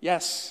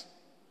 Yes.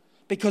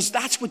 Because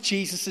that's what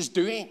Jesus is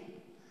doing.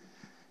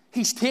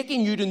 He's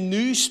taking you to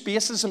new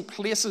spaces and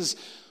places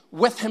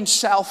with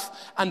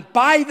himself, and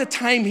by the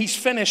time he's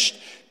finished,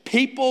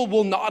 people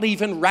will not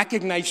even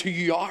recognize who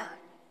you are.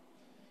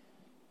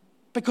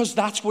 Because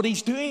that's what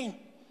he's doing.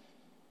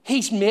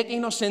 He's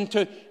making us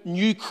into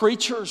new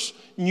creatures,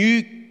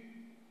 new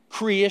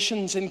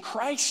creations in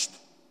Christ.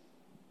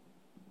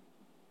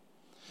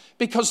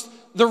 Because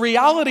the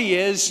reality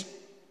is,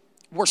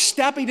 we're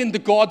stepping into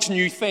God's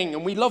new thing,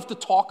 and we love to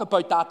talk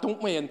about that, don't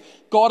we? And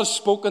God has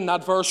spoken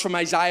that verse from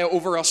Isaiah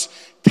over us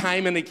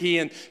time and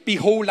again.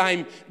 Behold,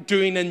 I'm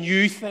doing a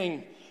new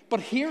thing. But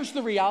here's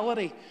the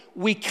reality.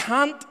 We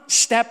can't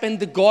step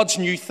into God's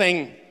new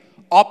thing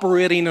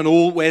operating in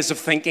old ways of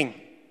thinking.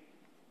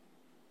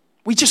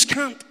 We just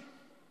can't.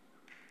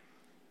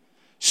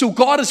 So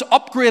God is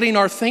upgrading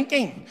our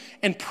thinking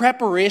in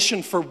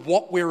preparation for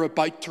what we're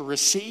about to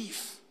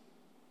receive.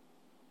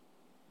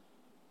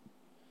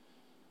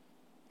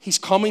 He's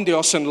coming to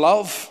us in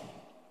love.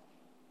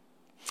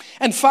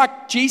 In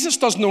fact, Jesus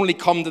doesn't only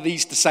come to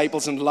these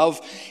disciples in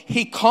love.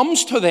 He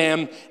comes to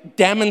them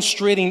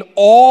demonstrating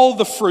all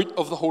the fruit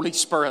of the Holy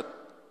Spirit.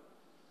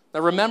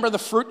 Now remember, the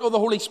fruit of the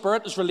Holy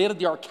Spirit is related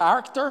to our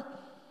character.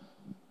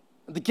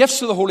 The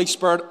gifts of the Holy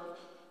Spirit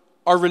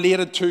are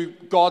related to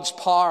God's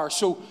power.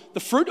 So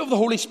the fruit of the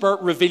Holy Spirit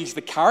reveals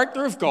the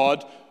character of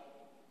God.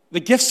 The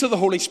gifts of the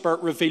Holy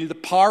Spirit reveal the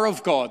power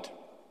of God.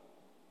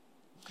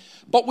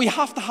 But we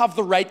have to have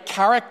the right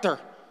character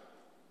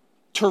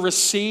to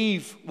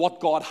receive what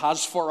God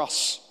has for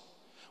us.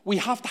 We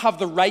have to have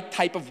the right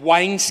type of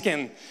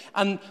wineskin.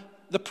 And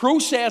the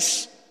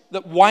process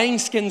that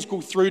wineskins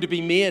go through to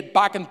be made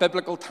back in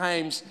biblical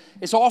times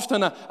is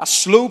often a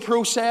slow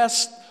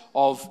process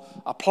of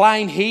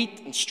applying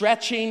heat and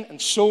stretching and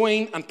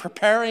sewing and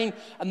preparing.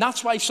 And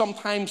that's why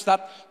sometimes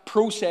that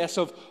process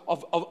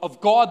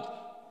of God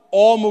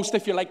almost,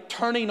 if you like,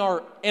 turning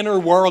our inner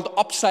world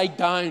upside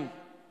down.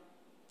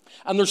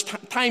 And there's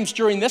times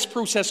during this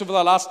process over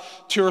the last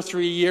 2 or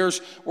 3 years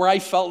where I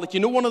felt like, you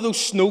know, one of those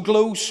snow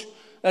globes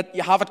that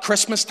you have at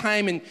Christmas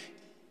time, and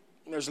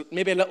there's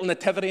maybe a little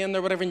nativity in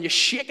there, whatever, and you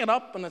shake it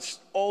up and it's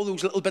all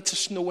those little bits of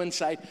snow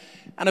inside.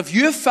 And if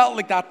you have felt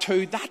like that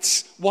too,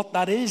 that's what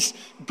that is.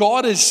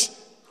 God is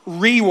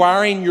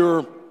rewiring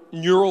your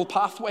neural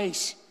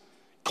pathways,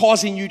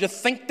 causing you to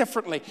think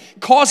differently,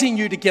 causing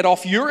you to get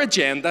off your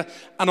agenda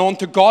and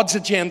onto God's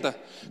agenda,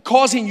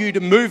 causing you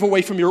to move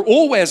away from your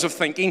old ways of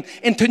thinking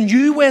into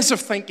new ways of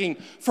thinking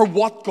for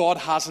what God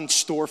has in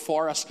store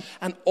for us.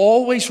 And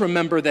always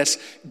remember this,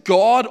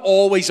 God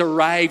always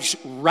arrives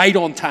right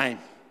on time.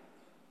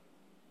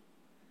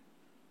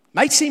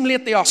 Might seem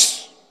late to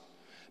us.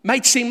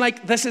 Might seem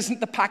like this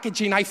isn't the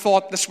packaging I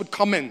thought this would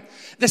come in.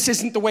 This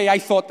isn't the way I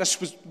thought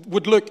this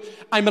would look.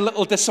 I'm a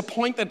little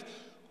disappointed.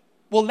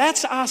 Well,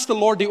 let's ask the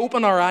Lord to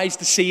open our eyes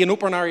to see and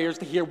open our ears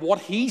to hear what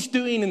he's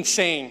doing and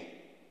saying.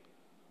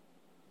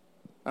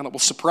 And it will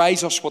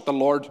surprise us what the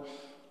Lord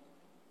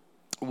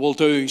will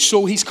do.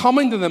 So he's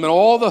coming to them in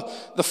all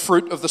the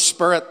fruit of the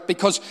Spirit,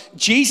 because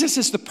Jesus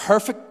is the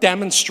perfect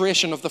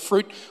demonstration of the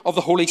fruit of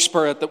the Holy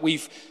Spirit that we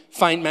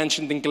find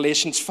mentioned in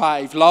Galatians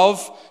 5.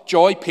 Love,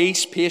 joy,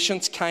 peace,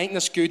 patience,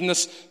 kindness,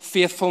 goodness,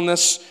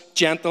 faithfulness,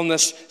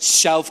 gentleness,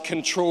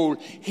 self-control.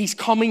 He's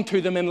coming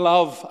to them in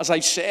love, as I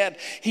said.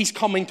 He's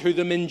coming to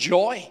them in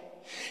joy.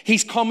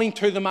 He's coming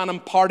to them and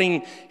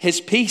imparting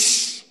his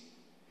peace.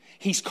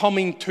 He's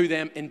coming to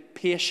them in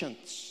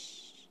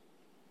patience.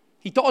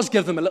 He does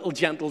give them a little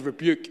gentle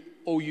rebuke.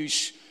 Oh, you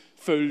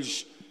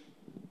fools,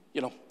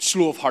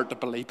 slow of heart to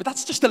believe. But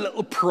that's just a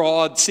little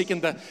prod,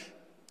 seeking to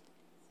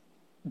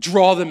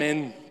draw them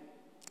in,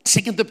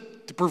 seeking to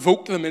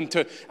provoke them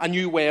into a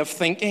new way of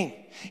thinking.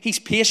 He's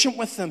patient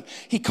with them.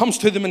 He comes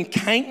to them in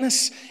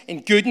kindness,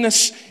 in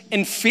goodness,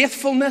 in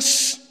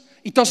faithfulness.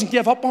 He doesn't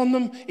give up on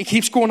them. He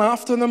keeps going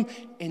after them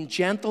in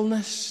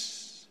gentleness.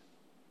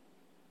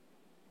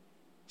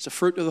 It's a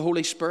fruit of the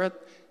Holy Spirit,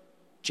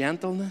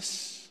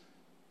 gentleness.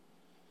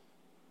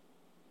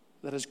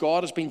 That as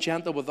God has been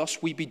gentle with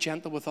us, we be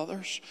gentle with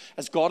others.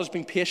 As God has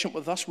been patient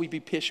with us, we be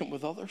patient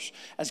with others.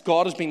 As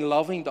God has been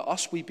loving to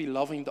us, we be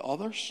loving to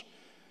others.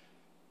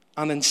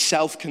 And in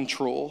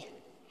self-control.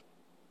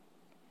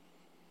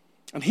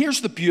 And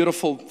here's the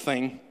beautiful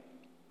thing.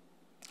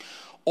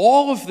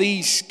 All of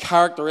these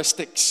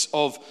characteristics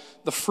of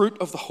the fruit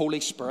of the Holy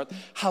Spirit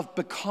have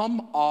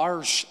become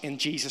ours in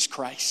Jesus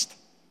Christ.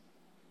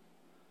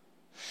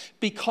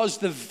 Because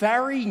the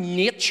very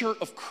nature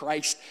of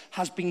Christ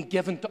has been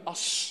given to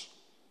us.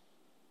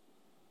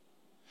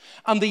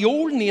 And the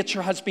old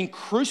nature has been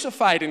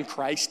crucified in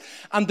Christ,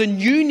 and the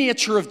new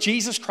nature of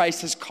Jesus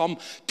Christ has come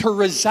to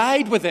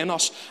reside within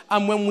us.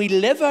 And when we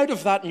live out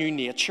of that new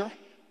nature,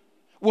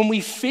 when we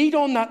feed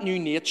on that new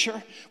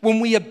nature, when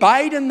we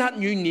abide in that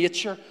new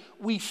nature,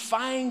 we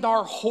find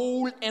our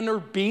whole inner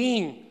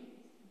being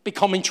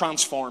becoming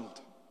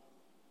transformed.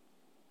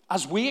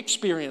 As we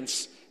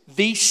experience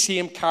these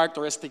same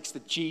characteristics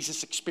that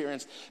Jesus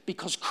experienced,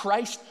 because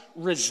Christ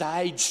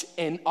resides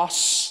in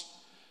us.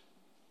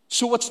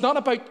 So it's not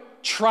about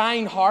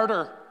trying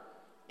harder,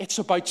 it's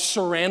about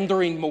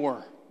surrendering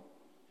more.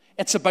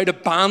 It's about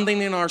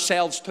abandoning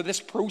ourselves to this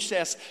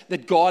process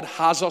that God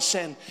has us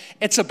in.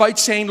 It's about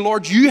saying,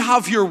 Lord, you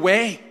have your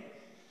way.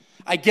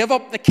 I give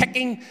up the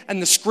kicking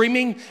and the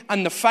screaming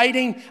and the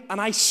fighting,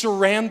 and I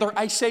surrender.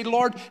 I say,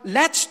 Lord,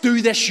 let's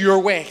do this your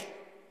way.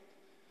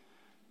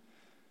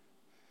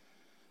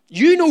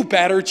 You know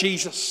better,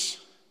 Jesus.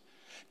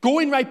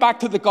 Going right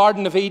back to the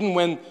Garden of Eden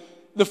when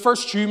the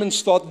first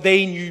humans thought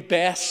they knew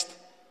best.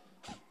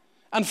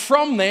 And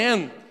from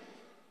then,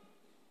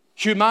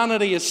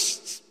 humanity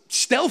is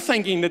still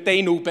thinking that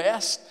they know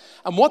best.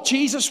 And what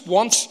Jesus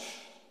wants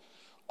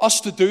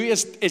us to do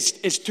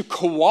is to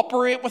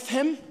cooperate with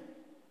him,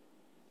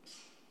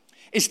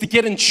 is to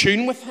get in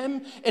tune with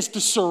him, is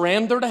to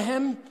surrender to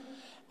him,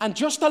 and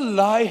just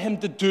allow him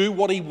to do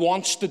what he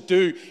wants to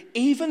do,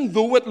 even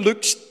though it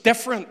looks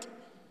different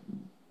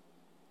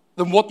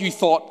than what you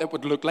thought it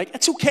would look like.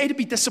 It's okay to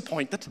be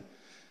disappointed.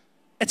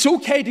 It's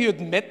okay to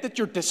admit that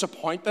you're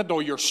disappointed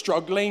or you're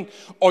struggling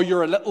or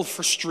you're a little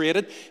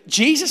frustrated.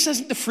 Jesus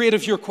isn't afraid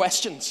of your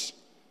questions.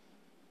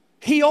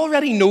 He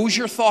already knows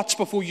your thoughts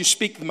before you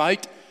speak them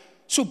out.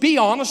 So be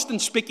honest in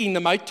speaking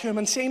them out to him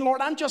and saying, Lord,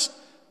 I'm just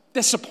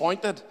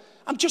disappointed.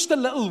 I'm just a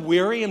little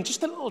weary. I'm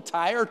just a little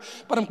tired.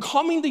 But I'm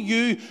coming to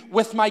you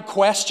with my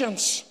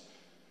questions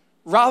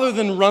rather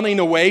than running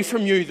away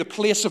from you, the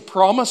place of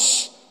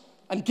promise,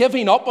 and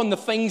giving up on the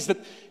things that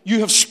you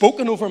have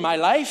spoken over my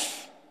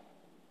life.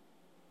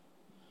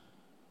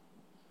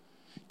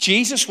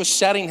 Jesus was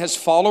setting his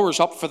followers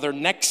up for their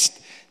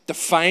next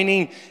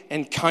defining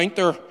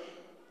encounter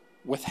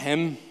with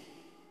him.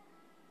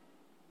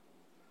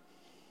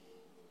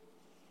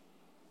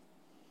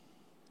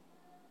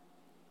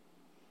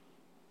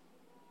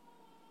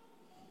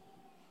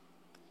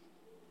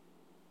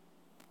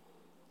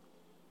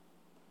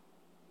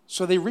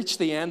 So they reach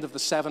the end of the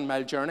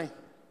 7-mile journey.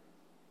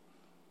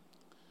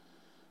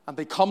 And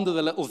they come to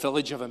the little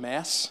village of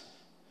Emmaus.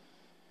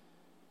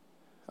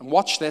 And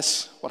watch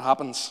this, what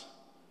happens.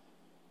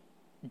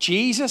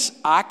 Jesus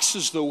acts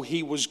as though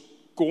he was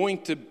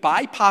going to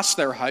bypass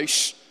their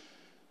house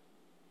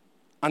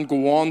and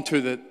go on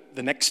to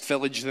the next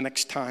village, the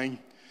next town.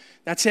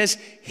 That says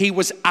he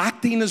was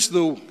acting as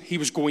though he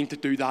was going to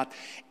do that.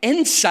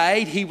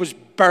 Inside, he was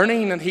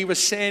burning and he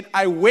was saying,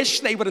 I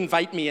wish they would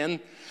invite me in.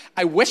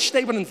 I wish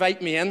they would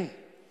invite me in.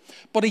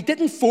 But he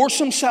didn't force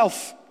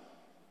himself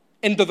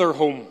into their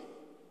home.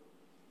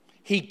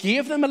 He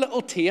gave them a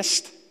little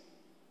taste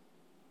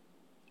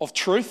of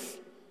truth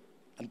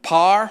and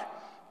power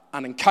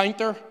and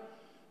encounter,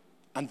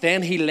 and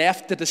then he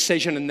left the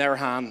decision in their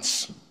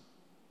hands.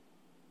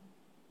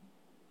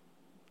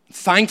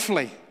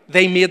 Thankfully,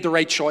 they made the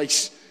right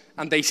choice,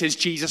 and they says,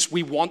 Jesus,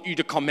 we want you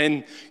to come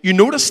in. You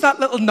notice that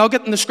little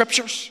nugget in the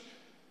scriptures?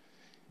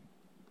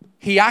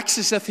 He acts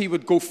as if he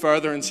would go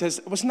further and says,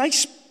 it was nice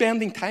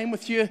spending time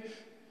with you.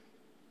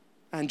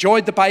 I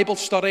enjoyed the Bible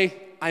study.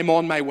 I'm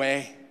on my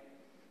way.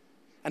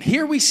 And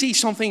here we see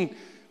something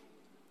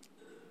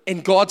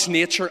in God's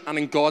nature and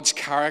in God's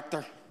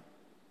character.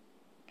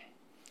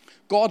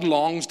 God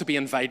longs to be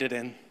invited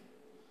in.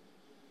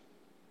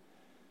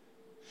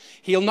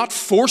 He'll not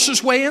force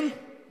his way in.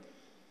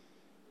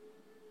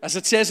 As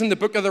it says in the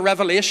book of the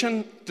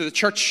Revelation to the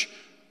church,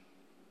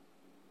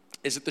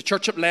 is it the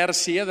church at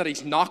Laodicea, that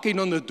he's knocking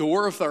on the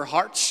door of their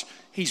hearts?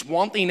 He's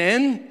wanting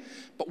in,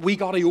 but we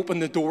got to open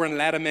the door and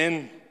let him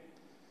in.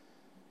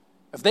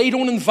 if they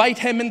don't invite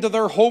him into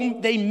their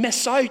home, they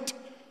miss out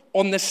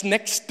on this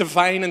next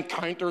divine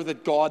encounter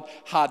that God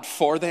had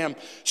for them.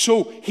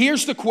 So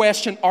here's the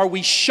question: are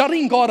we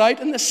shutting God out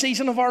in this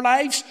season of our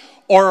lives,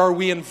 or are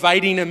we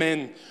inviting him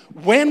in?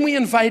 When we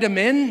invite him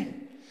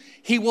in,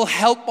 he will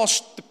help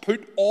us to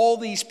put all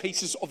these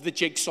pieces of the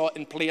jigsaw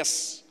in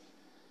place.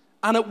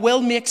 And it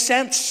will make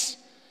sense.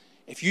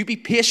 If you be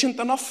patient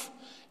enough,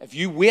 if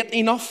you wait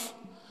enough,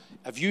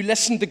 if you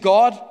listen to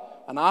God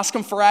and ask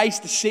him for eyes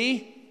to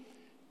see,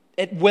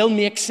 it will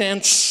make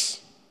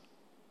sense.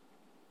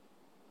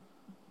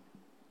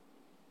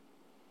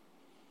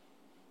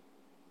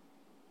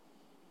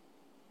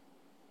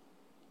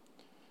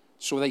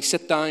 So they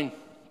sit down.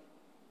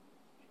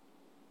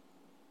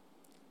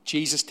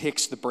 Jesus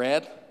takes the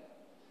bread.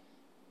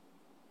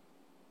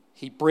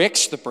 He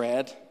breaks the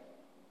bread.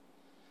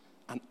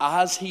 And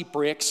as he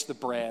breaks the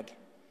bread,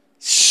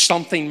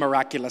 something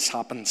miraculous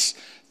happens.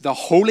 The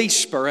Holy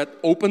Spirit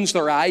opens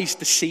their eyes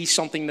to see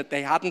something that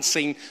they hadn't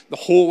seen the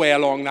whole way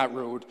along that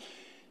road.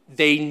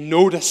 They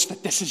notice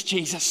that this is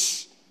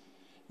Jesus.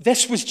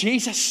 This was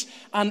Jesus.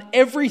 And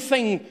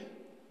everything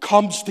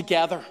comes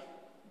together.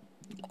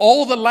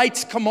 All the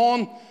lights come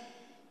on.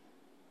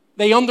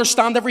 They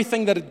understand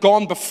everything that had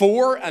gone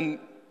before and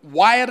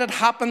why it had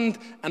happened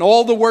and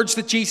all the words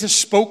that Jesus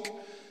spoke.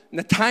 In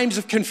the times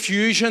of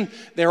confusion,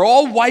 they're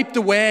all wiped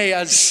away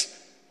as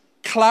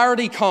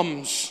clarity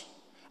comes,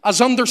 as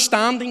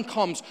understanding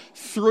comes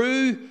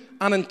through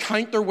an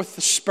encounter with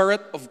the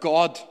Spirit of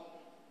God.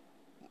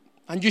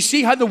 And you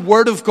see how the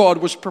Word of God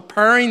was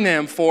preparing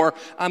them for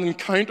an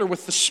encounter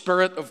with the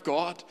Spirit of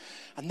God.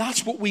 And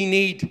that's what we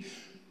need.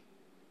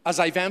 As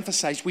I've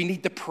emphasized, we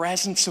need the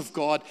presence of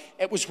God.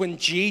 It was when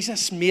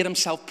Jesus made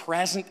himself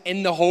present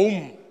in the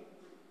home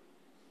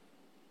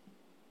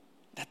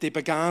that they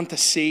began to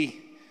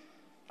see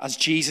as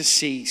Jesus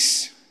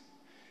sees.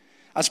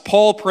 As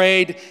Paul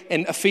prayed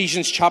in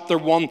Ephesians chapter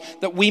 1,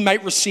 that we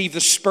might receive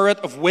the spirit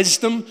of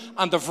wisdom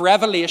and of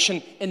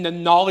revelation in the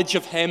knowledge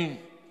of him.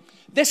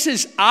 This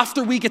is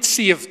after we get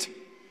saved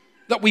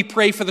that we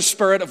pray for the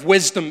spirit of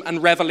wisdom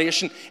and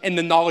revelation in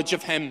the knowledge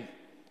of him.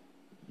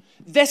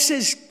 This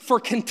is for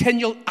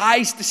continual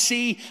eyes to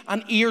see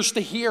and ears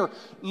to hear.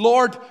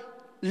 Lord,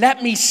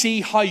 let me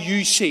see how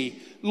you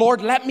see.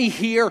 Lord, let me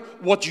hear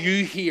what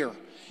you hear.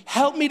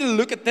 Help me to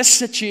look at this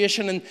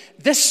situation and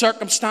this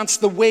circumstance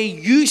the way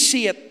you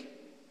see it.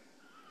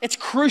 It's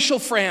crucial,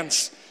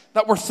 friends,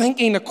 that we're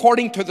thinking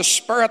according to the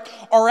Spirit,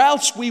 or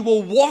else we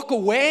will walk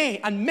away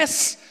and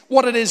miss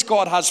what it is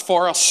God has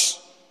for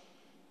us.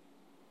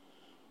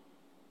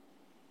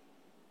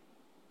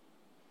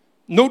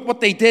 Note what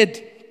they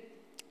did.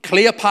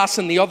 Cleopas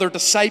and the other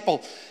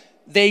disciple,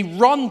 they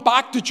run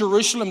back to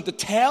Jerusalem to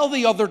tell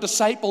the other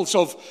disciples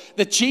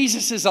that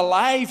Jesus is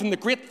alive and the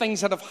great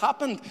things that have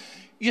happened.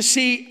 You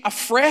see, a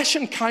fresh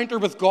encounter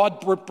with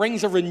God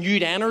brings a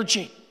renewed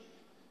energy,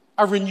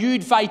 a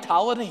renewed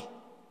vitality.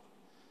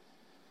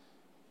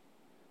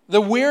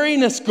 The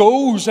weariness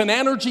goes and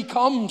energy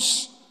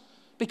comes,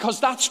 because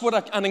that's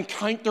what an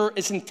encounter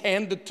is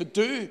intended to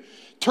do,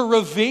 to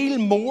reveal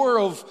more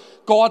of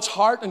God's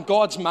heart and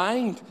God's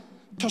mind,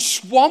 to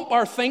swamp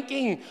our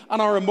thinking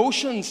and our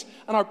emotions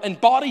and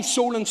body,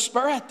 soul, and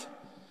spirit.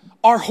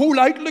 Our whole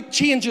outlook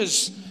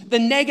changes. The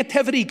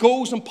negativity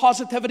goes and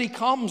positivity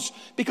comes,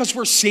 because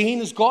we're seeing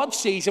as God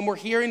sees and we're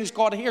hearing as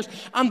God hears.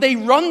 And they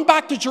run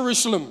back to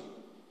Jerusalem.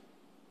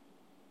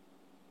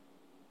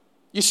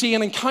 You see,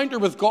 an encounter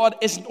with God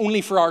isn't only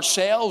for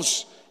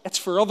ourselves, it's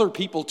for other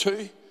people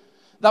too.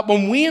 That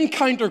when we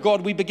encounter God,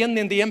 we begin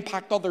then to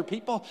impact other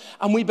people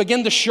and we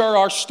begin to share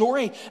our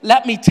story.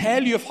 Let me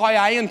tell you of how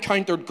I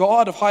encountered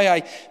God, of how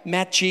I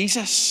met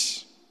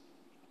Jesus.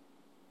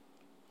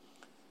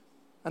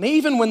 And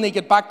even when they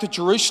get back to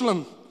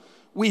Jerusalem,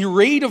 we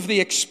read of the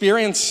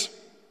experience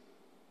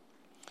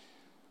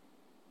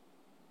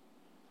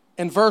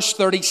in verse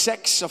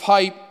 36 of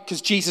how,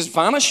 because Jesus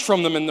vanished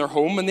from them in their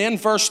home, and then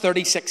verse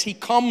 36, he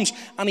comes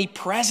and he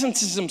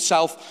presences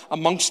himself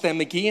amongst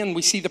them again.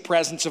 We see the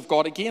presence of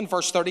God again.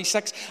 Verse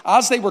 36,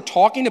 as they were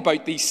talking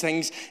about these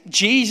things,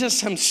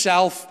 Jesus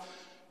himself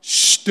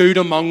stood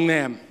among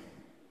them.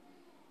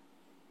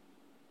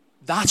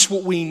 That's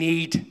what we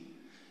need.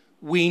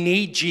 We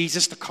need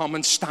Jesus to come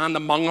and stand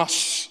among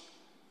us.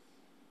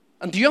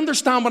 And do you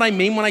understand what I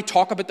mean when I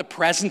talk about the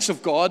presence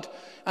of God,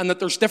 and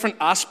that there's different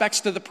aspects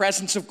to the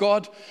presence of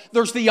God?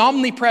 There's the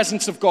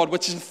omnipresence of God,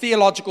 which is a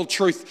theological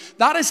truth.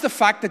 That is the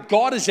fact that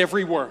God is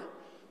everywhere.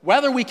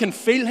 Whether we can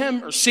feel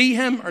him or see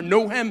him or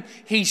know him,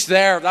 he's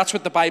there. That's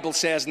what the Bible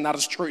says, and that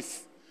is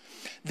truth.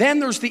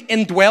 Then there's the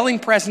indwelling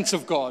presence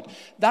of God.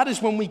 That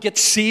is when we get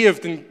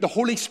saved and the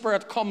Holy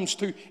Spirit comes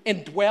to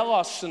indwell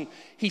us, and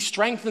he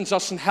strengthens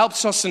us and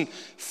helps us and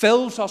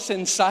fills us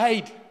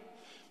inside.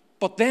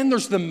 But then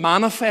there's the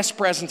manifest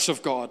presence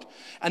of God.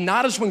 And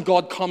that is when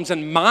God comes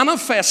and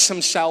manifests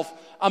himself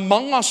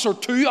among us or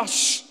to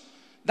us.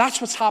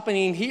 That's what's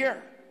happening here.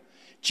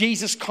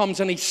 Jesus comes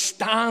and he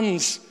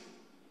stands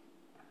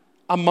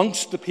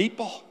amongst the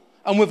people.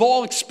 And we've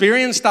all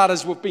experienced that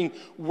as we've been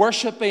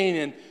worshiping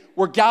and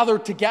we're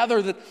gathered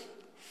together, that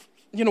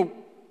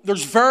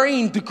there's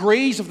varying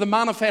degrees of the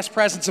manifest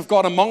presence of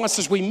God among us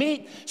as we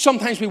meet.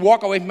 Sometimes we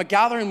walk away from a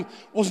gathering,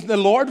 wasn't the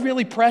Lord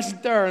really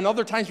present there? And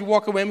other times we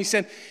walk away and we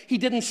said, he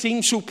didn't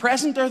seem so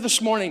present there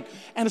this morning.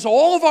 And it's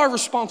all of our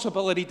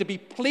responsibility to be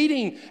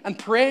pleading and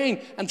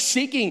praying and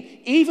seeking,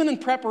 even in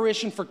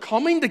preparation for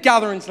coming to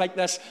gatherings like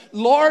this.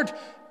 Lord,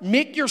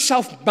 make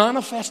yourself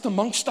manifest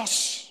amongst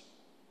us.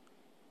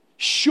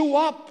 Show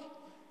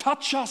up,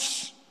 touch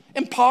us,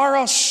 empower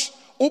us.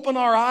 Open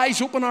our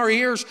eyes, open our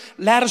ears.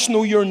 Let us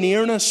know your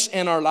nearness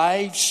in our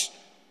lives.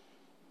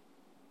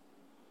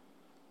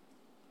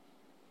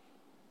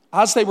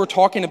 As they were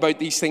talking about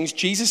these things,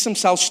 Jesus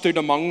himself stood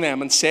among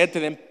them and said to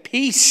them,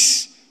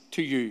 peace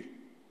to you.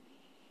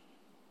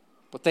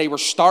 But they were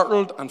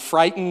startled and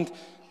frightened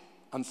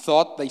and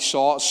thought they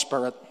saw a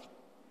spirit.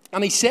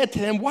 And he said to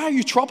them, why are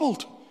you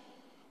troubled?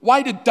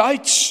 Why do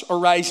doubts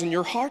arise in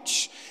your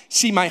hearts?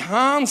 See my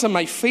hands and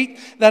my feet,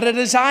 that it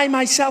is I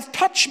myself.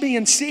 Touch me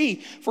and see.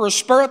 For a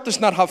spirit does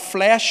not have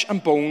flesh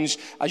and bones,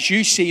 as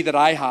you see that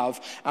I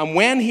have. And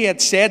when he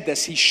had said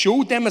this, he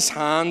showed them his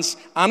hands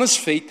and his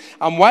feet.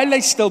 And while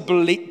they still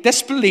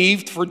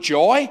disbelieved for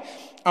joy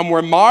and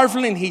were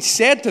marveling, he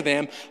said to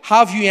them,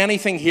 have you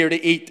anything here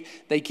to eat?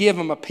 They gave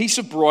him a piece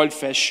of broiled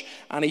fish,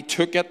 and he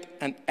took it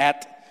and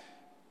ate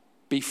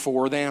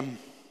before them.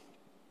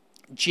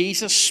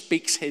 Jesus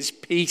speaks his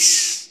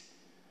peace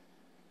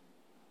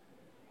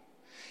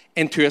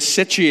into a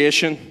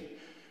situation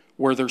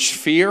where there's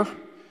fear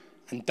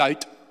and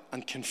doubt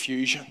and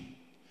confusion.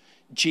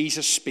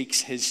 Jesus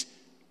speaks his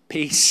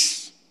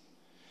peace.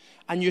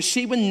 And you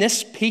see, when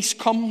this peace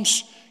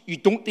comes, you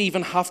don't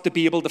even have to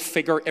be able to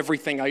figure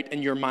everything out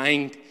in your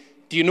mind.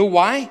 Do you know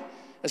why?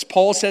 As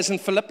Paul says in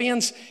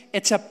Philippians,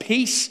 it's a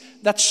peace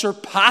that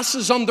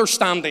surpasses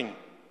understanding.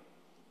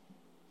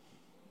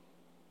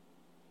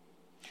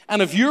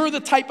 And if you're the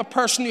type of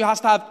person who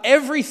has to have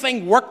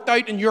everything worked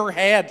out in your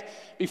head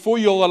before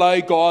you'll allow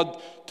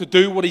God to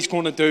do what he's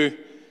going to do,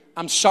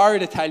 I'm sorry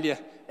to tell you,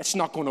 it's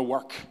not going to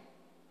work.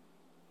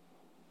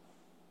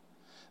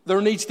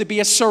 There needs to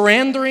be a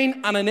surrendering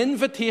and an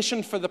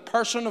invitation for the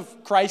person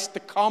of Christ to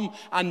come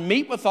and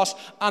meet with us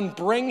and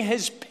bring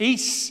his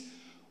peace,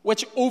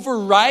 which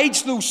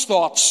overrides those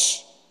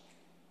thoughts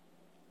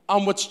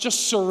and which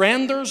just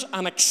surrenders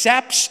and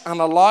accepts and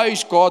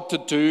allows God to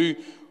do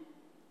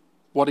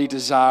what he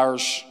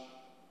desires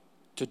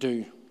to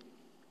do.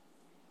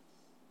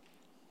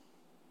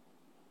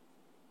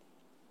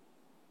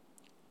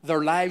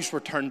 Their lives were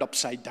turned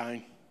upside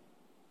down,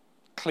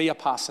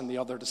 Cleopas and the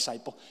other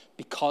disciple,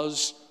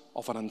 because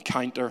of an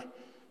encounter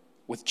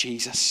with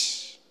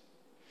Jesus.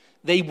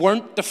 They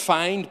weren't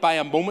defined by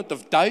a moment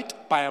of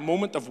doubt, by a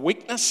moment of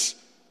weakness,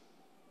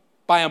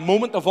 by a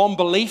moment of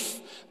unbelief,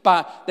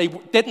 but they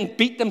didn't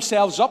beat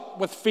themselves up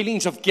with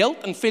feelings of guilt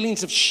and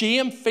feelings of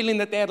shame, feeling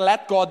that they had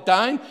let God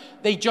down.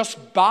 They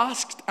just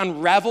basked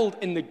and reveled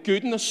in the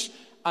goodness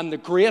and the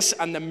grace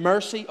and the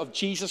mercy of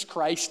Jesus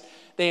Christ.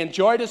 They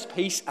enjoyed his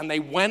peace, and they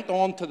went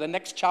on to the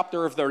next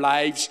chapter of their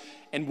lives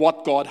in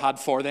what God had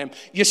for them.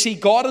 You see,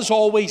 God is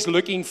always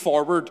looking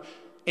forward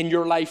in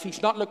your life.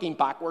 He's not looking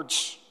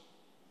backwards.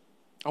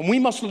 And we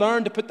must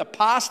learn to put the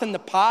past in the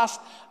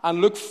past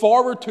and look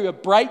forward to a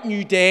bright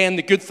new day and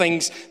the good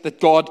things that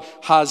God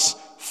has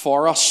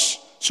for us.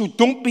 So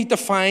don't be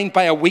defined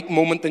by a weak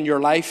moment in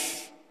your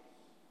life.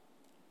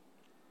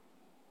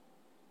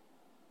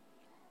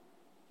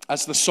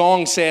 As the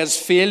song says,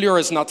 failure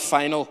is not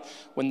final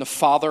when the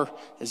Father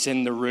is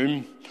in the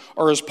room.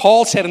 Or as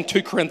Paul said in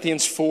 2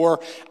 Corinthians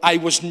 4, I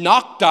was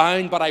knocked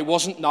down, but I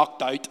wasn't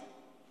knocked out.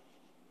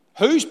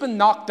 Who's been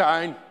knocked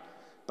down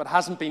but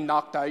hasn't been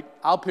knocked out?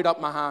 I'll put up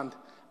my hand.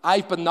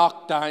 I've been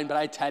knocked down, but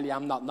I tell you,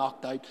 I'm not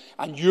knocked out.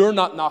 And you're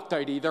not knocked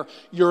out either.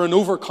 You're an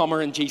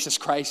overcomer in Jesus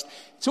Christ.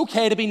 It's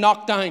okay to be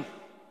knocked down.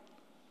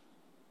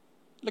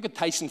 Look at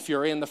Tyson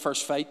Fury in the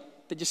first fight.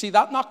 Did you see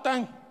that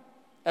knockdown?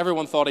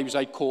 Everyone thought he was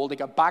out cold. He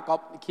got back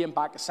up. He came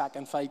back a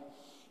second fight.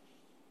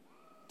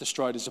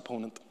 Destroyed his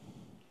opponent.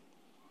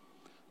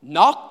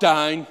 Knocked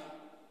down,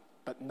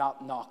 but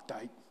not knocked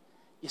out.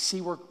 You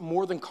see, we're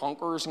more than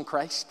conquerors in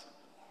Christ.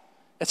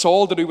 It's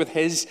all to do with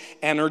his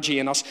energy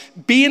in us.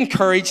 Be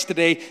encouraged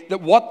today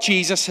that what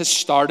Jesus has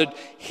started,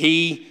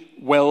 he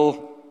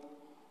will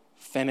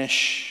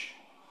finish.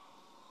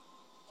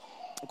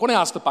 I'm going to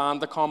ask the band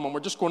to come, and we're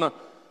just going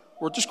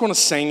to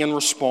sing and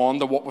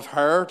respond to what we've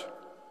heard.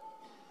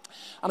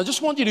 And I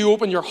just want you to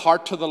open your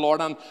heart to the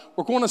Lord, and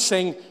we're going to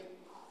sing,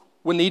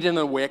 We Need an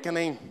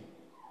Awakening.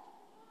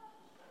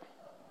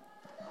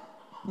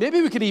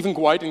 Maybe we could even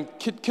go out and,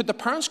 could the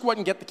parents go out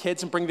and get the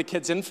kids and bring the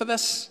kids in for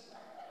this?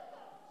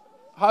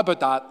 How about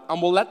that?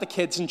 And we'll let the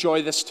kids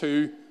enjoy this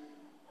too.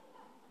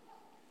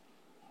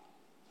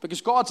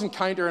 Because God's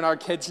encountering our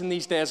kids in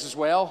these days as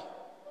well.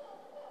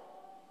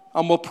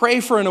 And we'll pray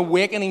for an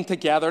awakening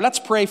together. Let's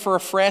pray for a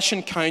fresh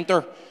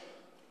encounter.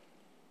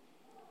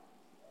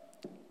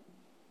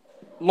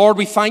 Lord,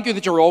 we thank you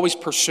that you're always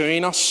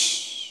pursuing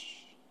us.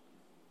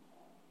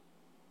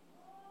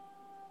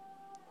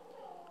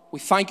 We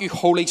thank you,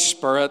 Holy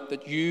Spirit,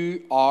 that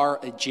you are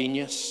a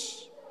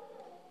genius.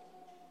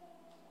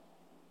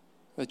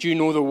 that you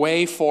know the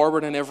way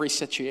forward in every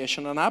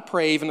situation. And I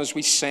pray, even as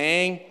we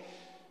sing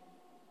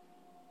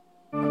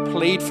and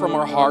plead from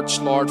our hearts,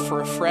 Lord,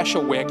 for a fresh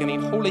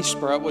awakening, Holy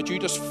Spirit, would you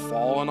just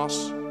fall on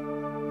us?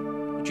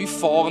 Would you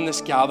fall in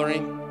this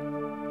gathering?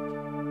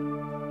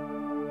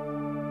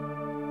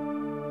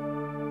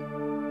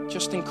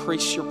 Just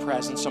increase your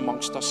presence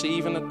amongst us,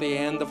 even at the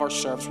end of our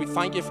service. We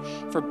thank you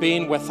for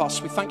being with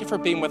us. We thank you for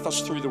being with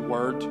us through the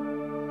word.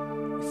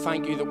 We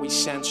thank you that we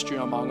sensed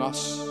you among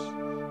us,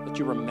 that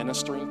you were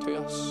ministering to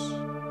us.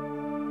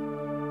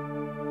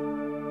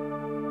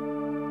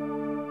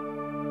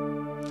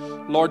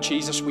 Lord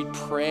Jesus, we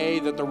pray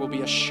that there will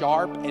be a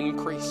sharp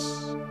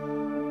increase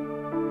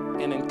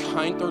in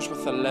encounters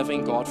with the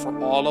living God for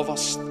all of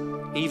us,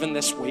 even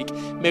this week.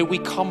 May we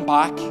come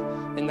back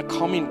in the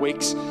coming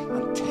weeks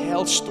and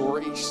tell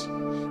stories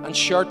and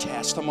share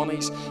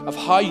testimonies of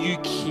how you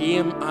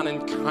came and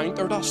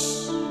encountered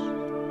us.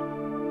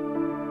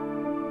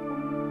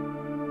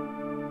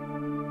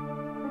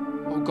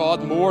 Oh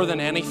God, more than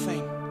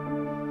anything,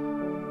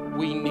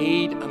 we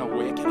need an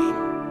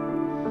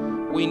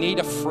awakening. We need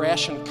a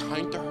fresh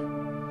encounter.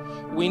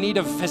 We need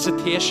a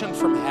visitation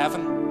from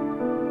heaven.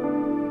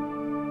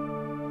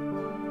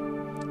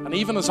 And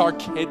even as our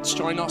kids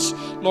join us,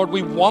 Lord,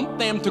 we want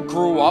them to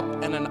grow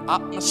up in an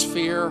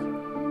atmosphere,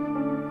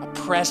 a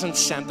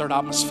presence-centered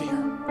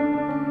atmosphere.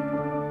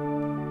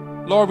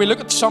 Lord, we look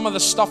at some of the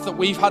stuff that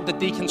we've had to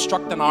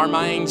deconstruct in our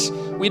minds.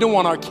 We don't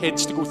want our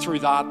kids to go through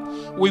that.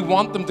 We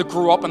want them to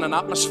grow up in an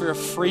atmosphere of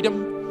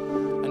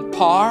freedom and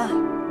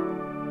power.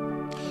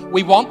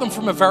 We want them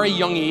from a very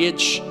young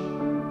age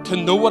to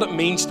know what it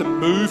means to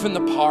move in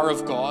the power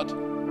of God,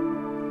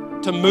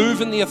 to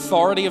move in the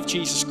authority of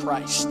Jesus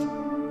Christ,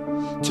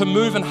 to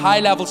move in high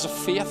levels of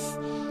faith.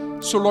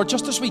 So Lord,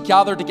 just as we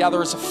gather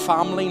together as a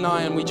family now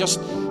and we just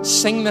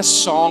sing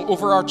this song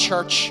over our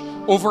church,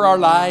 over our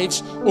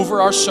lives, over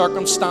our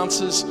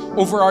circumstances,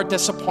 over our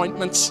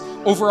disappointments,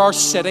 over our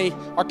city,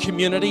 our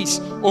communities,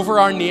 over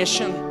our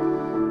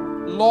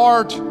nation,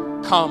 Lord,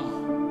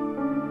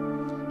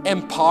 come,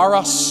 empower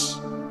us,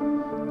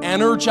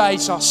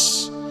 energize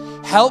us,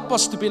 help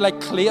us to be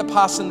like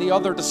Cleopas and the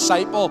other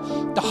disciple,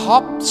 to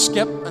hop,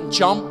 skip and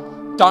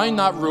jump down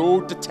that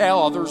road to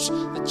tell others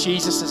that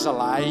Jesus is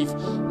alive.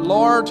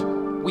 Lord,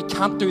 we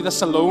can't do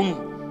this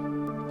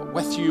alone, but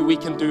with you we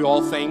can do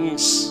all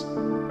things.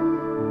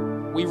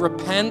 We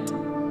repent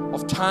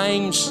of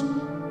times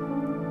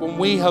when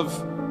we have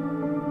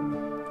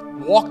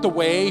walked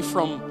away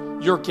from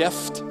your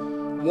gift,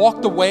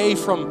 walked away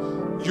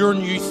from your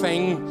new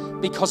thing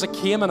because it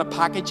came in a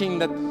packaging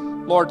that,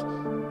 Lord,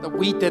 that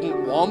we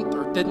didn't want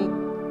or didn't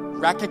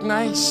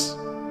recognize.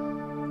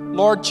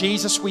 Lord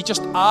Jesus, we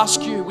just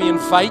ask you, we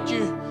invite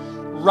you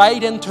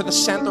right into the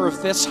center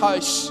of this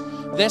house,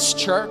 this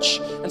church,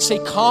 and say,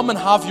 come and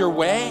have your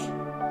way.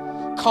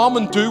 Come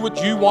and do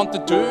what you want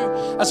to do.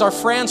 As our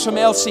friends from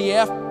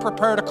LCF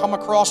prepare to come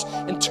across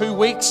in 2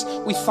 weeks,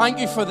 we thank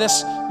you for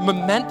this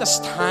momentous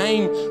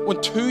time when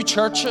two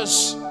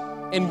churches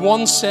in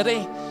one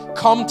city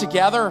come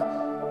together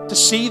to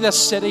see this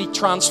city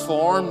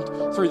transformed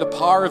through the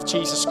power of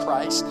Jesus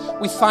Christ.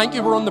 We thank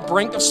you we're on the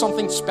brink of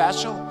something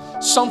special,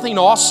 something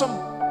awesome.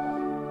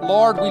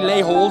 Lord, we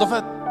lay hold of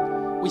it.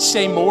 We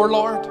say more,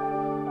 Lord.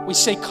 We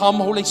say, come,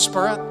 Holy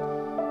Spirit.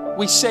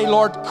 We say,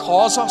 Lord,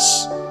 cause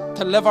us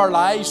to live our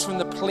lives from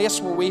the place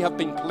where we have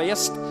been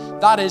placed.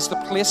 That is the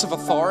place of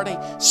authority,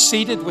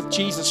 seated with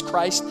Jesus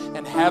Christ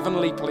in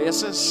heavenly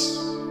places.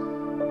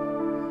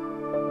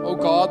 Oh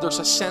God, there's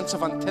a sense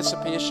of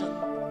anticipation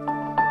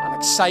and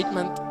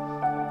excitement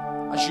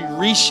as you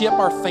reshape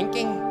our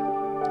thinking.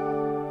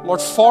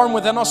 Lord, form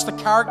within us the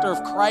character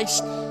of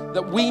Christ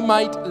that we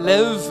might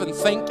live and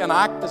think and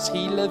act as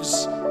he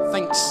lives,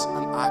 thinks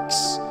and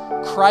acts.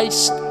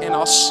 Christ in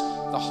us,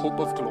 the hope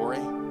of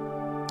glory.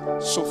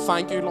 So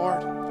thank you,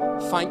 Lord.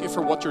 Thank you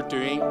for what you're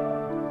doing.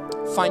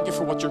 Thank you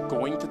for what you're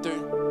going to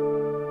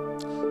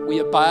do. We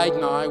abide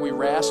now, we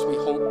rest, we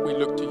hope, we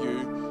look to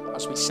you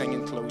as we sing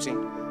in closing.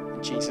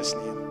 In Jesus'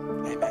 name.